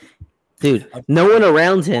quarterback. Dude, no one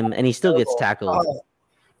around him, and he still gets tackled.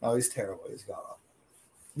 Oh, he's terrible. He's god awful.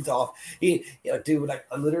 He's off. Dude, like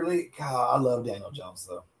literally, God, I love Daniel Jones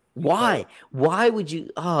though. Why? Why would you?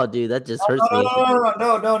 Oh, dude, that just hurts me.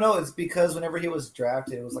 No. It's because whenever he was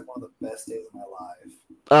drafted, it was like one of the best days of my life.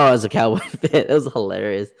 Oh, as a Cowboy fan, it was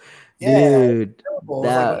hilarious. Yeah, Dude, terrible.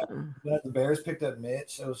 that, When the Bears picked up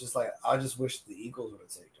Mitch, it was just like I just wish the Eagles would have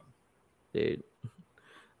taken him. dude.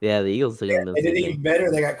 Yeah, the Eagles took him. They did even better.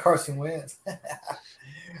 They got Carson Wentz.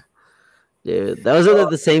 Dude, that was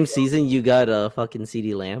the same season you got fucking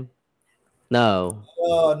CD Lamb. No,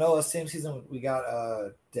 Oh no, the same season we got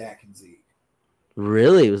Dak and Zeke.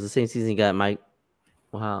 really, it was the same season you got Mike.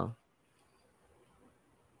 Wow,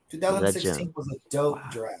 2016 was a dope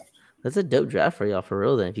draft. that's a dope draft for y'all for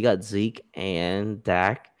real. Then if you got Zeke and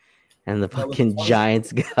Dak, and the That was fucking 20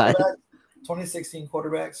 Giants got 2016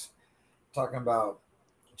 quarterbacks. Talking about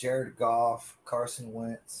Jared Goff, Carson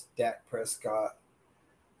Wentz, Dak Prescott,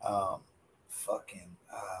 fucking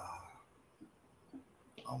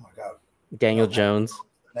oh my god, Daniel Jones.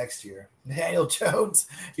 next year Daniel Jones.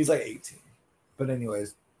 He's like 18. But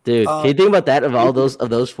anyways, Dude, can you think about that? Of all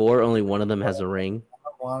those four, only one of them has a ring. I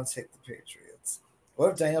want to take the Patriots.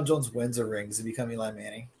 What if Daniel Jones wins a ring? Does he become Eli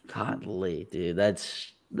Manning? Godly, dude, that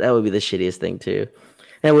would be the shittiest thing too.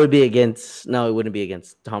 And it would be against it wouldn't be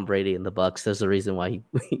against Tom Brady and the Bucks. There's a reason why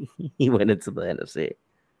he went into the NFC.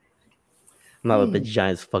 I'm not let the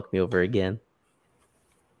Giants fuck me over again.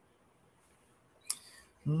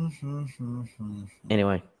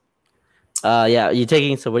 Anyway, yeah, you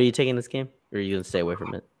taking? So, what are you taking this game, or are you gonna stay away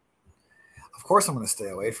from it? Of course, I'm going to stay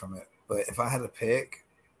away from it. But if I had to pick,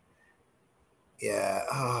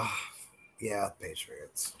 yeah,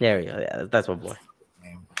 Patriots. There we go. Yeah, that's my boy.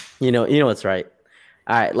 Man. You know what's right.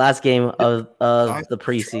 All right, last game of the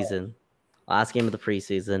preseason. Last game of the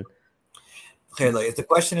preseason. Okay, look, if the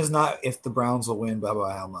question is not if the Browns will win, by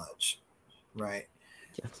how much, right?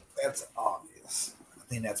 Yes. That's obvious. I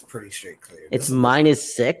think that's pretty straight clear. It's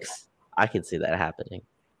 -6. I can see that happening.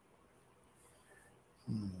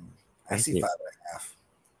 I see 5.5.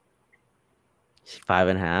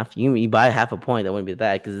 5.5. You buy half a point. That wouldn't be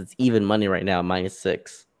bad because it's even money right now,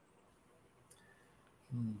 -6.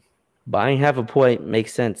 Buying half a point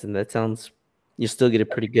makes sense, and that sounds you still get a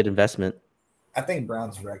pretty good investment. I think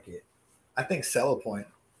Browns wreck it. I think sell a point.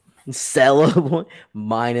 Sell a point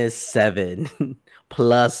 -7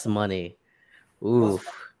 plus money. Ooh,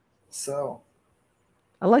 So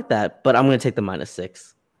I like that, but I'm gonna take the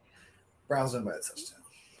 -6. Browns win by a touchdown.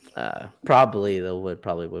 Probably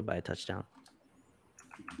would by a touchdown.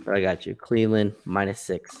 But I got you. Cleveland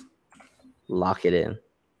 -6. Lock it in.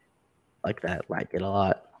 Like that. Like it a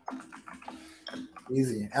lot.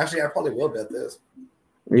 Easy. Actually, I probably will bet this.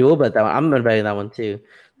 You will bet that one. I'm gonna bet that one too.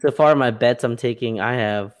 So far, my bets I'm taking, I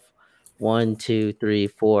have 1, 2, 3,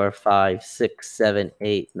 4, 5, 6, 7,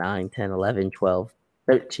 8, 9, 10, 11, 12,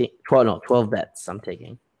 13, 12 bets I'm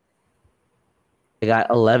taking. I got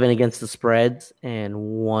 11 against the spreads and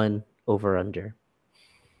 1 over under.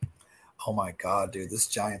 Oh my god, dude. This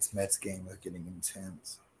Giants Mets game is getting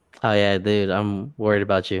intense. Oh yeah, dude. I'm worried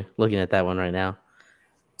about you looking at that one right now.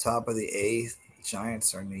 Top of the 8th.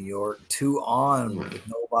 Giants are New York. 2 on with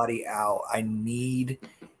nobody out. I need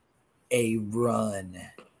a run.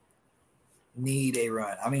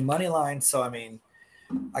 I mean, money line. So, I mean,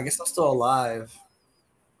 I guess I'm still alive.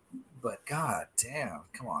 But god damn.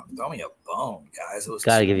 Come on. Throw me a bone, guys. It was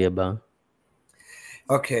Gotta give you a bone.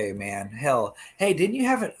 Okay, man. Hell. Hey, didn't you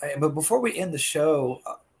have it? But before we end the show,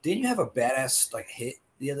 didn't you have a badass hit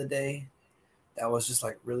the other day? That was just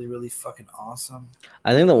really, really fucking awesome.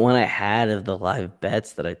 I think the one I had of the live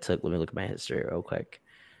bets that I took. Let me look at my history real quick.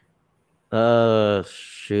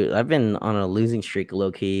 Shoot, I've been on a losing streak,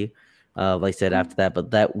 low key. Like I said after that, but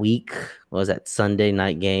that week was that Sunday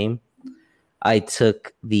night game. I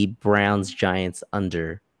took the Browns Giants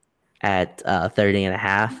under at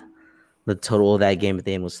 30.5. The total of that game at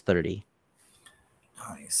the end was 30.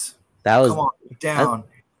 Nice. That was Come on, down.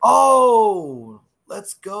 Oh,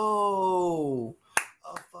 let's go.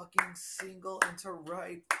 A fucking single into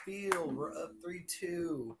right field. We're up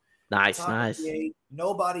 3-2. nice. Top of the 8th,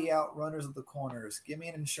 nobody out. Runners at the corners. Give me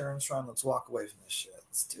an insurance run. Let's walk away from this shit.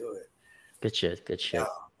 Let's do it. Good shit. Oh,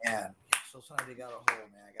 man. So trying to dig out a hole,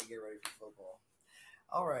 man. I got to get ready for football.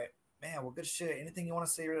 All right. Man, well, good shit. Anything you want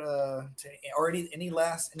to say or any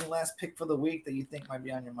last pick for the week that you think might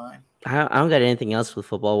be on your mind? I don't got anything else with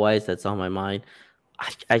football wise that's on my mind.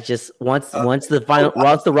 I just once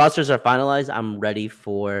the rosters are finalized, I'm ready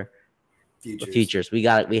for the futures. We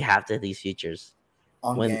have to hit these futures.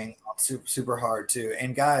 Gang super hard too.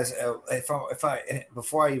 And guys, if I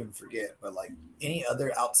before I even forget, but like any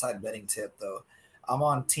other outside betting tip though, I'm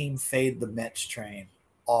on team fade the Mets train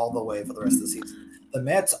all the way for the rest of the season. The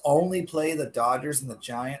Mets only play the Dodgers and the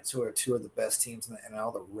Giants, who are two of the best teams in the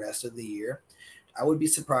NL the rest of the year. I would be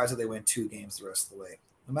surprised if they win 2 games the rest of the way.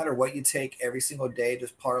 No matter what you take every single day,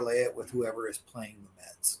 just parlay it with whoever is playing the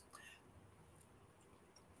Mets.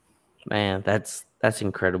 Man, that's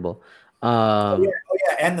incredible. Oh yeah,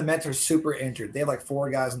 and the Mets are super injured. They have like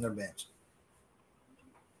 4 guys on their bench.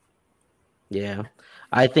 Yeah,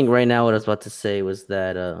 I think right now what I was about to say was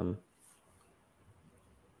that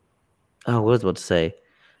what was I about to say?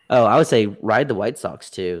 Oh, I would say ride the White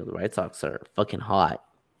Sox too. The White Sox are fucking hot.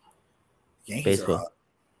 Yankees are hot.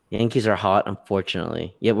 Yankees are hot,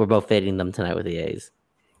 unfortunately. Yet we're both fading them tonight with the A's.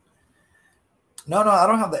 No, I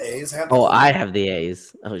don't have the A's. I have the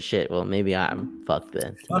A's. Oh shit. Well, maybe I'm fucked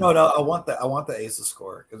then. No. I want the A's to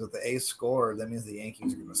score, because if the A's score, that means the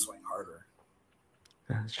Yankees are going to swing harder.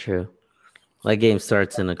 That's true. That game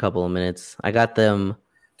starts in a couple of minutes. I got them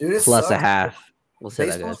plus sucks. A half. We'll say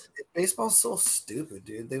that, guys. Baseball's so stupid,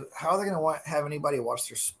 dude. How are they going to have anybody watch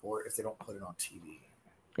their sport if they don't put it on TV?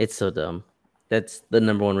 It's so dumb. That's the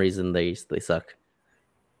number one reason they suck.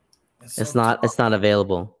 It's not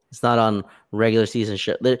available. It's not on regular season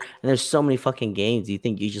show. And there's so many fucking games. You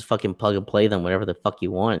think you just fucking plug and play them whenever the fuck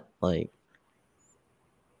you want. Like,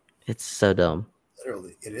 it's so dumb.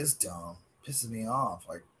 Literally, it is dumb. Pisses me off.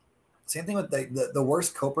 Like, same thing with the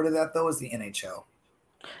worst culprit of that though is the NHL.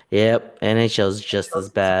 Yep, NHL is just as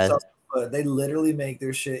bad. But they literally make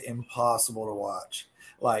their shit impossible to watch.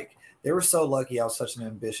 Like, they were so lucky I was such an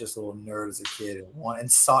ambitious little nerd as a kid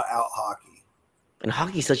and sought out hockey. And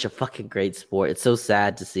hockey's such a fucking great sport. It's so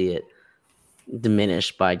sad to see it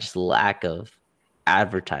diminished by just lack of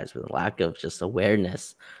advertisement, lack of just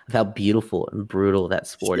awareness of how beautiful and brutal that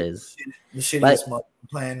sport is. The shittiest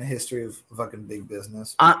plan in the history of fucking big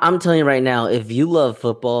business. I'm telling you right now, if you love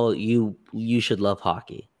football, you should love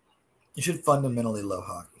hockey. You should fundamentally love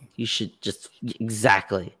hockey. You should just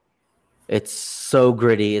exactly. It's so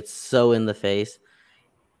gritty. It's so in the face.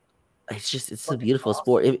 It's a beautiful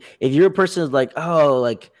sport. If you're a person who's like, oh,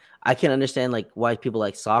 like I can understand like why people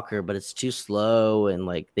like soccer, but it's too slow and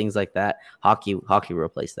like things like that. Hockey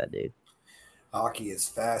replace that, dude. Hockey is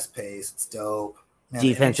fast paced. It's dope. Man,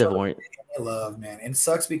 defensive oriented. Love, man. And it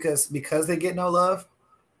sucks because they get no love.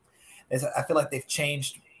 I feel like they've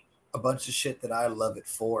changed a bunch of shit that I love it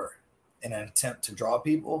for in an attempt to draw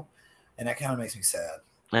people, and that kind of makes me sad.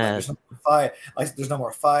 There's no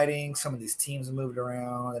more fighting. Some of these teams have moved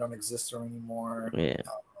around. They don't exist anymore. Yeah.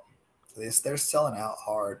 They're selling out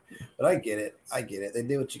hard, but I get it. They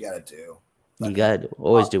do what you got to do. You got to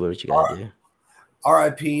always do what you got to do.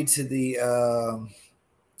 R.I.P. to the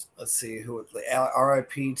let's see who would play.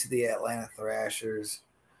 R.I.P. to the Atlanta Thrashers.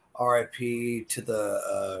 R.I.P. to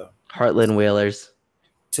the Heartland Whalers.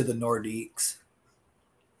 To the Nordiques.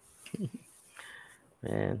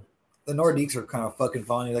 Man. The Nordiques are kind of fucking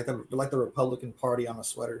funny. They're like the Republican Party on a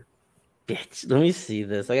sweater. Bitch, let me see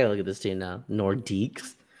this. I gotta look at this team now.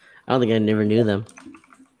 Nordiques. I don't think I never knew them.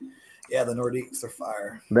 Yeah, the Nordiques are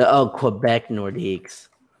fire. Quebec Nordiques.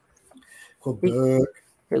 Quebec.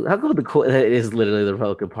 How come that is literally the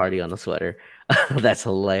Republican Party on a sweater? That's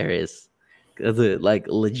hilarious. That's like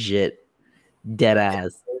legit dead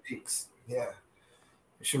ass. Nordiques. Yeah,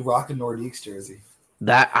 you should rock a Nordiques jersey.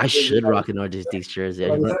 That I should rock a Nordiques jersey.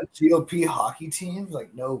 Is that a GOP hockey team?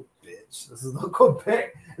 Like, no, bitch. This is no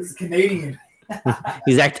Quebec. This is Canadian.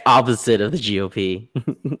 Exact opposite of the GOP.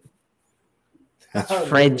 It's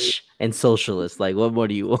French and socialist. Like, what more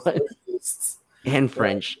do you want? And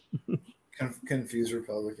French. Confused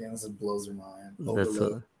Republicans. It blows their mind.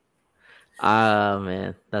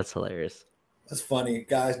 Man, that's hilarious. That's funny,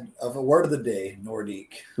 guys. Of a word of the day,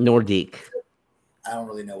 Nordique. Nordique. I don't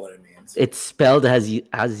really know what it means. It's spelled as you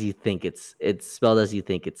think it's spelled as you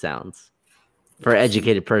think it sounds. For an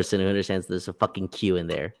educated person who understands there's a fucking Q in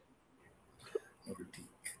there. Nordique.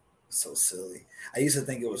 So silly. I used to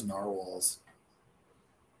think it was narwhals.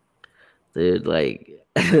 Dude, like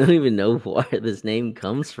I don't even know where this name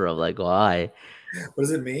comes from. Like, why? What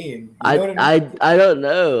does it mean? I don't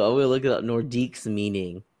know. I'm gonna look it up. Nordique's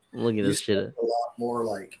meaning. I'm looking at this shit. A lot more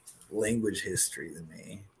like language history than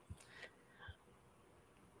me.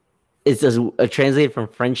 It says translated from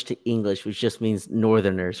French to English, which just means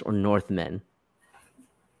Northerners or Northmen.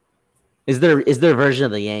 Is there a version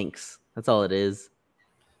of the Yanks? That's all it is.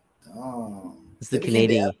 Oh, it's the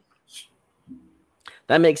Canadian.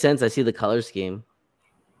 That makes sense. I see the color scheme.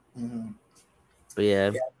 Mhm. But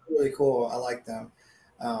yeah, Yeah, really cool. I like them.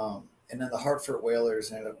 And then the Hartford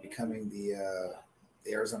Whalers ended up becoming the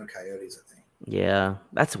Arizona Coyotes, I think. yeah,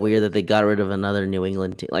 that's weird that they got rid of another New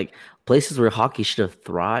England team. Like places where hockey should have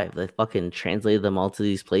thrived. They fucking translated them all to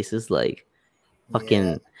these places. Like Yeah,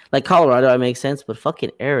 fucking like Colorado, I make sense, but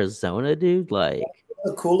fucking Arizona, dude. Like one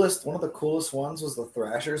of the coolest ones was the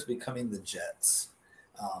Thrashers becoming the Jets,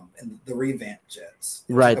 and the revamped Jets.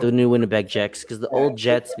 It was like right, a the new Winnipeg Jets, because the old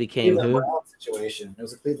Jets became Cleveland who? Brown situation. It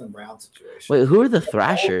was a Cleveland Brown situation. Wait, who are the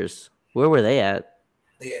Thrashers? Where were they at?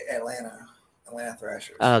 The Atlanta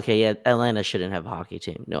Thrashers. Oh, okay, yeah, Atlanta shouldn't have a hockey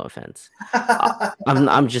team. No offense.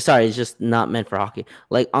 I'm just sorry. It's just not meant for hockey.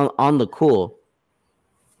 Like on the cool,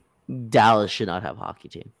 Dallas should not have a hockey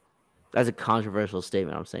team. That's a controversial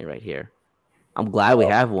statement I'm saying right here. I'm glad we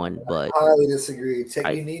have one, but Highly disagree.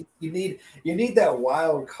 I- You need that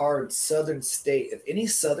wild card Southern state. If any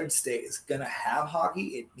Southern state is gonna have hockey,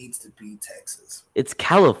 it needs to be Texas. it's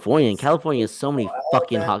California, and California has so many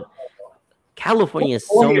fucking Alabama- hot. California has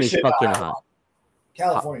so California many should not fucking have hot. hockey.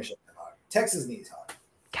 California should have hockey. Texas needs hockey.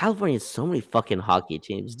 California has so many fucking hockey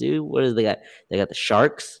teams, dude. What is they got? They got the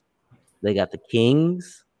Sharks. They got the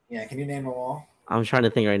Kings. Yeah, can you name them all? I'm trying to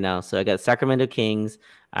think right now. So I got Sacramento Kings.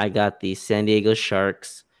 I got the San Diego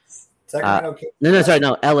Sharks. Sacramento Kings. No, sorry,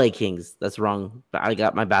 no, LA Kings. That's wrong. But I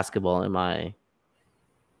got my basketball and my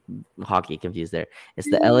hockey confused there. It's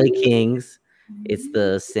the LA Kings. It's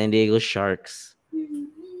the San Diego Sharks.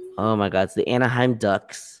 Oh my God, it's the Anaheim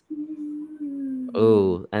Ducks.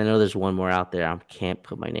 Oh, I know there's one more out there. I can't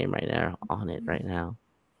put my name right now on it right now.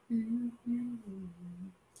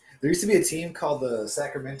 There used to be a team called the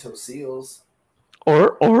Sacramento Seals.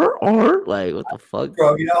 Or like what the fuck,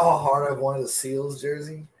 Bro, you know how hard I've wanted a Seals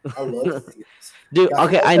jersey? I love the Seals. dude? Yeah,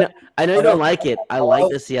 Okay, I know you don't like it. I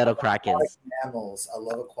like the Seattle Aquatic Krakens. mammals. I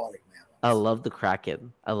love aquatic mammals. I love the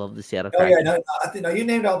Kraken. I love the Seattle Oh Kraken. yeah, no, I think no. You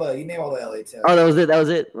named all the LA teams. Oh, that was it. That was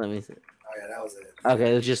it. Let me see. Oh yeah, that was it.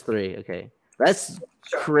 Okay, it was just three. Okay, that's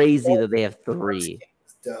Sharks, crazy that they have three. Kings,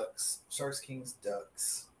 Ducks. Sharks, Kings,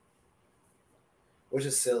 Ducks. Which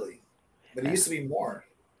is silly, but it used to be more.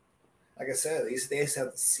 Like I said, they used to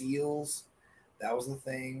have the Seals. That was the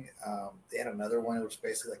thing. They had another one, which was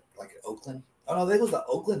basically like Oakland. Oh no, they was the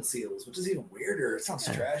Oakland Seals, which is even weirder. It sounds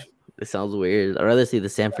trashy. It sounds weird. I'd rather see the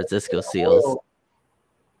San Francisco Seals.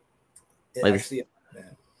 It Like- actually,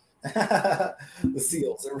 the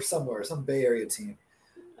Seals. They were somewhere, some Bay Area team.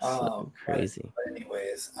 So crazy. But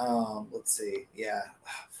anyways, let's see. Yeah,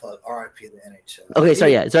 fuck. RIP the NHL. Okay,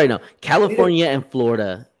 sorry. No, California and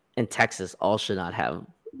Florida and Texas all should not have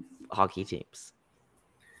hockey teams.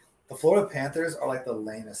 The Florida Panthers are like the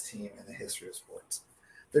lamest team in the history of sports.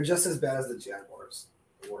 They're just as bad as the Jaguars.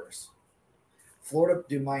 Worse. Florida,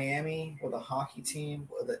 do Miami with a hockey team?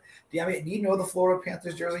 Do you know the Florida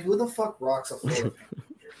Panthers jersey? Who the fuck rocks a Florida Panthers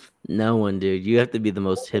jersey? No one, dude. You have to be the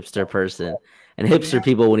most hipster person, and hipster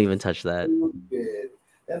people won't even touch that.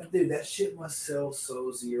 Stupid. That shit must sell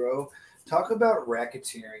so zero. Talk about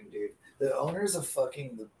racketeering, dude. The owners of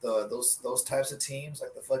fucking those types of teams,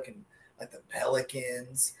 like the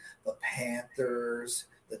Pelicans, the Panthers,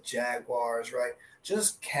 the Jaguars, right?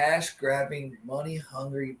 Just cash grabbing, money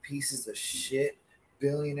hungry pieces of shit,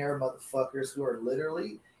 billionaire motherfuckers who are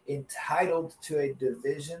literally entitled to a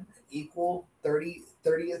division equal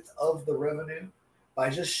 30th of the revenue by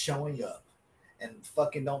just showing up. And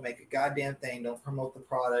fucking don't make a goddamn thing. Don't promote the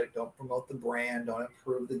product. Don't promote the brand. Don't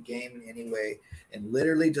improve the game in any way. And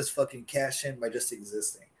literally just fucking cash in by just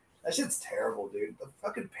existing. That shit's terrible, dude. The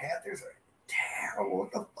fucking Panthers are terrible.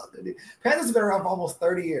 What the fuck, dude? Panthers have been around for almost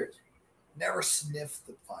 30 years. Never sniffed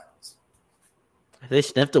the finals. They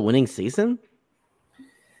sniffed a winning season.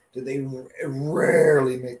 Did they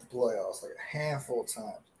rarely make the playoffs? Like a handful of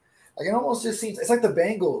times. Like it almost just seems it's like the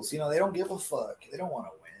Bengals. You know, they don't give a fuck. They don't want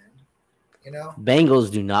to win. You know,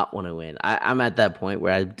 Bengals do not want to win. I'm at that point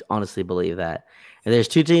where I honestly believe that. And there's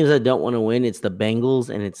two teams that don't want to win. It's the Bengals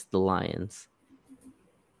and it's the Lions.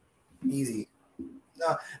 easy.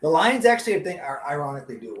 No, the Lions actually, I think,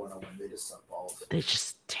 ironically do want to win. They just suck balls. They're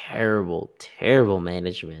just terrible, terrible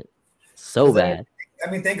management. So bad. I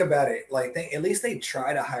mean, think about it. Like, at least they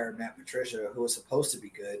try to hire Matt Patricia, who was supposed to be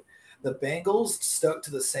good. The Bengals stuck to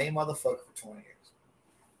the same motherfucker for 20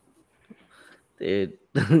 years.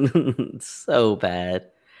 Dude, so bad.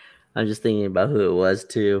 I'm just thinking about who it was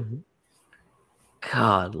too.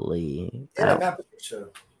 Godly. Yeah, Matt Patricia.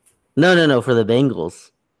 No, for the Bengals.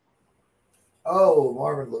 Oh,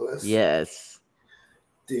 Marvin Lewis. Yes.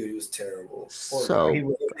 Dude, he was terrible. So he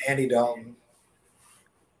was Andy Dalton.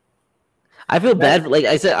 I feel bad. Like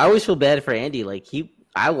I said, I always feel bad for Andy. Like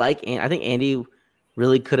I think Andy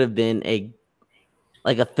really could have been a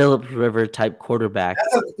like a Philip Rivers type quarterback.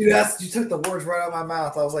 Dude, you took the words right out of my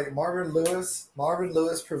mouth. I was like, Marvin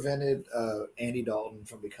Lewis prevented Andy Dalton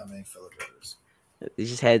from becoming Philip Rivers.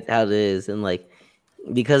 It's just how it is, and like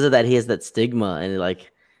because of that, he has that stigma, and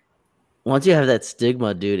like once you have that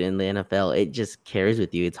stigma, dude, in the NFL, it just carries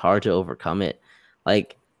with you. It's hard to overcome it.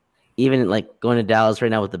 Like even like going to Dallas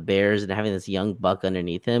right now with the Bears and having this young buck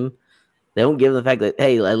underneath him, they don't give him the fact that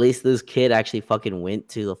hey, at least this kid actually fucking went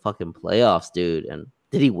to the fucking playoffs, dude. And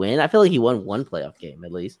did he win? I feel like he won one playoff game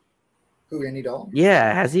at least. Who, Andy Dalton?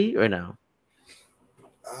 Yeah, has he or no?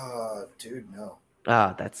 Dude, no.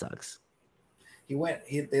 Ah, that sucks.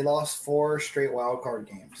 They lost 4 straight wild card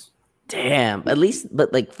games. Damn, at least,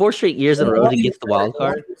 but like 4 straight years in a row to get the wild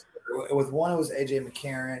card. With one, it was AJ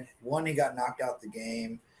McCarron. One, he got knocked out the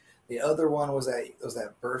game. The other one was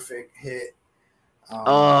that perfect hit.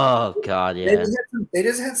 Oh God, yeah. They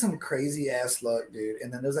just had some crazy ass luck, dude.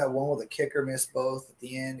 And then there's that one where the kicker missed both at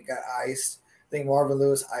the end. It got iced. I think Marvin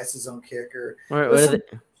Lewis iced his own kicker.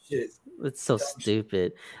 Shit. It's so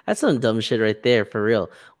stupid. That's some dumb shit right there, for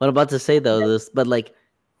real. What I'm about to say though, but like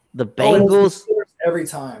the Bengals every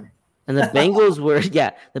time. And the Bengals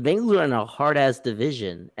were in a hard ass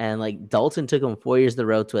division, and like Dalton took them 4 years in a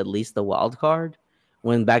row to at least the wild card.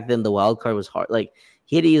 When back then the wild card was hard, like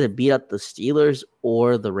he had to either beat up the Steelers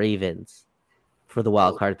or the Ravens for the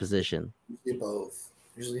wild card position. Usually both.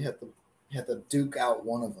 Usually have to duke out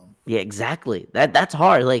one of them. Yeah, exactly. That's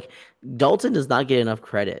hard. Like Dalton does not get enough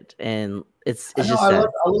credit, and it's just sad.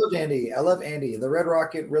 I love Andy. I love Andy. The Red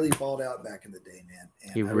Rocket really balled out back in the day, man.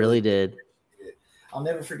 And he really did. I'll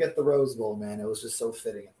never forget the Rose Bowl, man. It was just so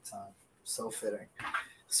fitting at the time. So fitting.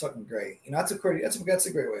 It's fucking great. You know, that's a great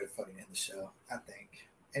way to fucking end the show, I think.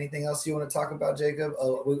 Anything else you want to talk about, Jacob?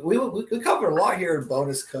 Oh, we covered a lot here in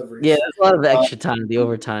bonus coverage. Yeah, there's a lot of extra time, the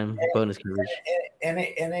overtime bonus coverage.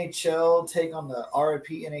 NHL take on the RIP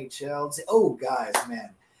NHL. Oh, guys,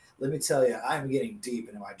 man, let me tell you, I'm getting deep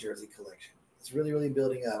into my jersey collection. It's really, really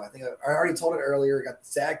building up. I think I already told it earlier. Got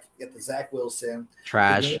the Zach Wilson,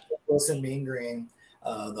 trash. Wilson, Mean Green.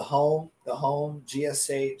 The home,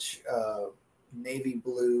 GSH, navy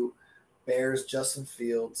blue, Bears, Justin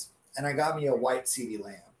Fields, and I got me a white CeeDee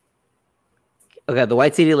Lamb. Okay, the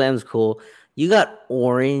white CeeDee Lamb's cool. You got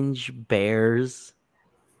orange Bears.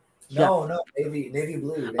 No, navy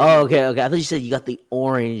blue. Oh, okay. I thought you said you got the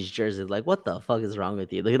orange jersey. Like, what the fuck is wrong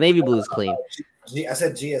with you? The navy blue is clean. I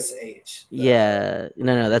said GSH. Yeah,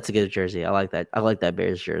 no, that's a good jersey. I like that. I like that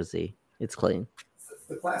Bears jersey. It's clean. It's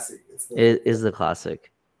the classic. It is the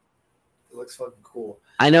classic. It looks fucking cool.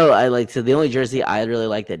 I know. So the only jersey I really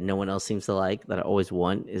like that no one else seems to like that I always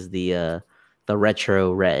want is the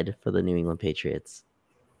retro red for the New England Patriots.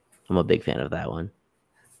 I'm a big fan of that one.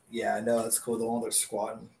 Yeah, I know. It's cool. The one that's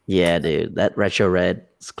squatting. Yeah, dude. That retro red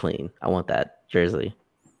is clean. I want that jersey.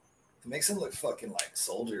 It makes them look fucking like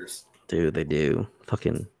soldiers. Dude, they do.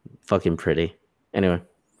 Fucking pretty. Anyway.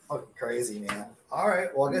 Fucking crazy, man. All right.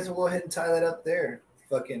 Well, I guess we'll go ahead and tie that up there.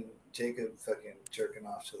 Fucking Jacob fucking jerking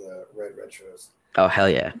off to the red retros. Oh, hell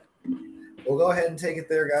yeah. We'll go ahead and take it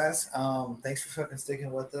there, guys. Thanks for fucking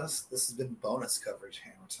sticking with us. This has been bonus coverage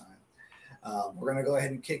hammer time. We're going to go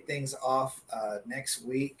ahead and kick things off next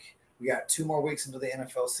week. We got 2 more weeks into the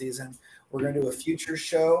NFL season. We're going to do a future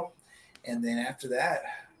show. And then after that,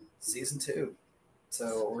 season 2.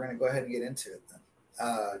 So we're going to go ahead and get into it then.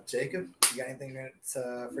 Jacob, you got anything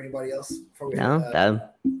for anybody else? No,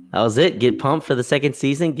 that was it. Get pumped for the second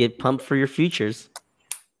season. Get pumped for your futures.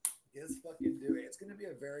 Let's fucking do it. It's going to be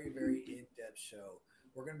a very, very in-depth show.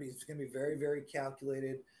 It's going to be very, very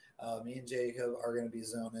calculated. Me and Jacob are going to be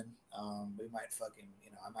zoning. We might fucking,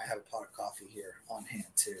 I might have a pot of coffee here on hand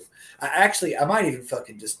too. I might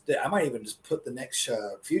even just put the next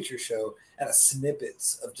future show at a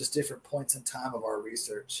snippets of just different points in time of our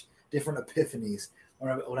research, different epiphanies.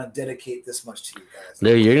 When I dedicate this much to you guys.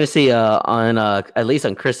 There, you're gonna see on at least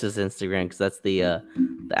on Chris's Instagram, because that's the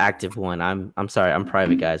active one. I'm sorry, I'm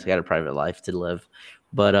private, guys. I got a private life to live,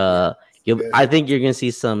 but I think you're gonna see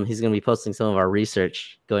some. He's gonna be posting some of our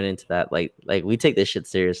research going into that. Like we take this shit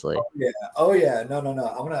seriously. Oh yeah. No.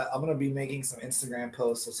 I'm gonna be making some Instagram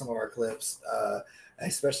posts of some of our clips,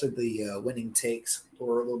 especially the winning takes.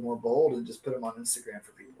 We're a little more bold and just put them on Instagram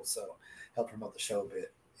for people. So help promote the show a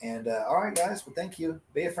bit. And all right, guys. Well, thank you.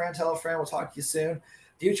 Be a friend, tell a friend. We'll talk to you soon.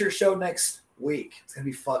 Future show next week. It's gonna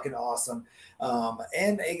be fucking awesome.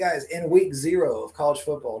 And hey, guys, in week 0 of college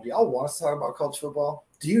football, do y'all want us to talk about college football?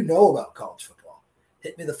 Do you know about college football?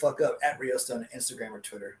 Hit me the fuck up at Rio Stone, Instagram or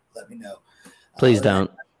Twitter. Let me know. Please don't.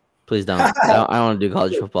 Please don't. I don't want to do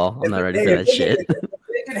college football. I'm not ready for that shit.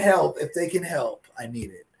 If they can help, I need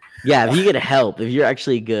it. Yeah, if you get help, if you're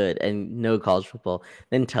actually good and know college football,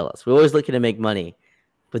 then tell us. We're always looking to make money,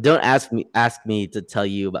 but don't ask me to tell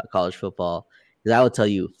you about college football because I will tell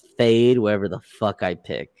you fade wherever the fuck I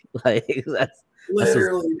pick. Like that's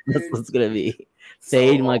Literally, that's dude. what's gonna be. So,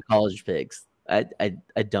 Fade my college picks. I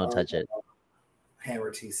don't touch it.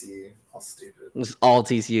 Hammer TCU. All stupid. It's all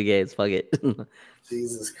TCU games. Fuck it.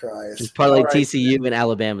 Jesus Christ. Just parlay All right. TCU and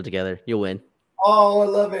Alabama together. You'll win Oh, I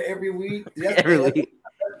love it every week. every week.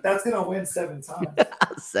 That's gonna win 7 times.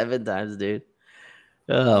 7 times, dude.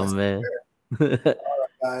 Oh man.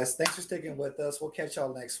 Guys, thanks for sticking with us. We'll catch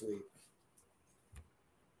y'all next week.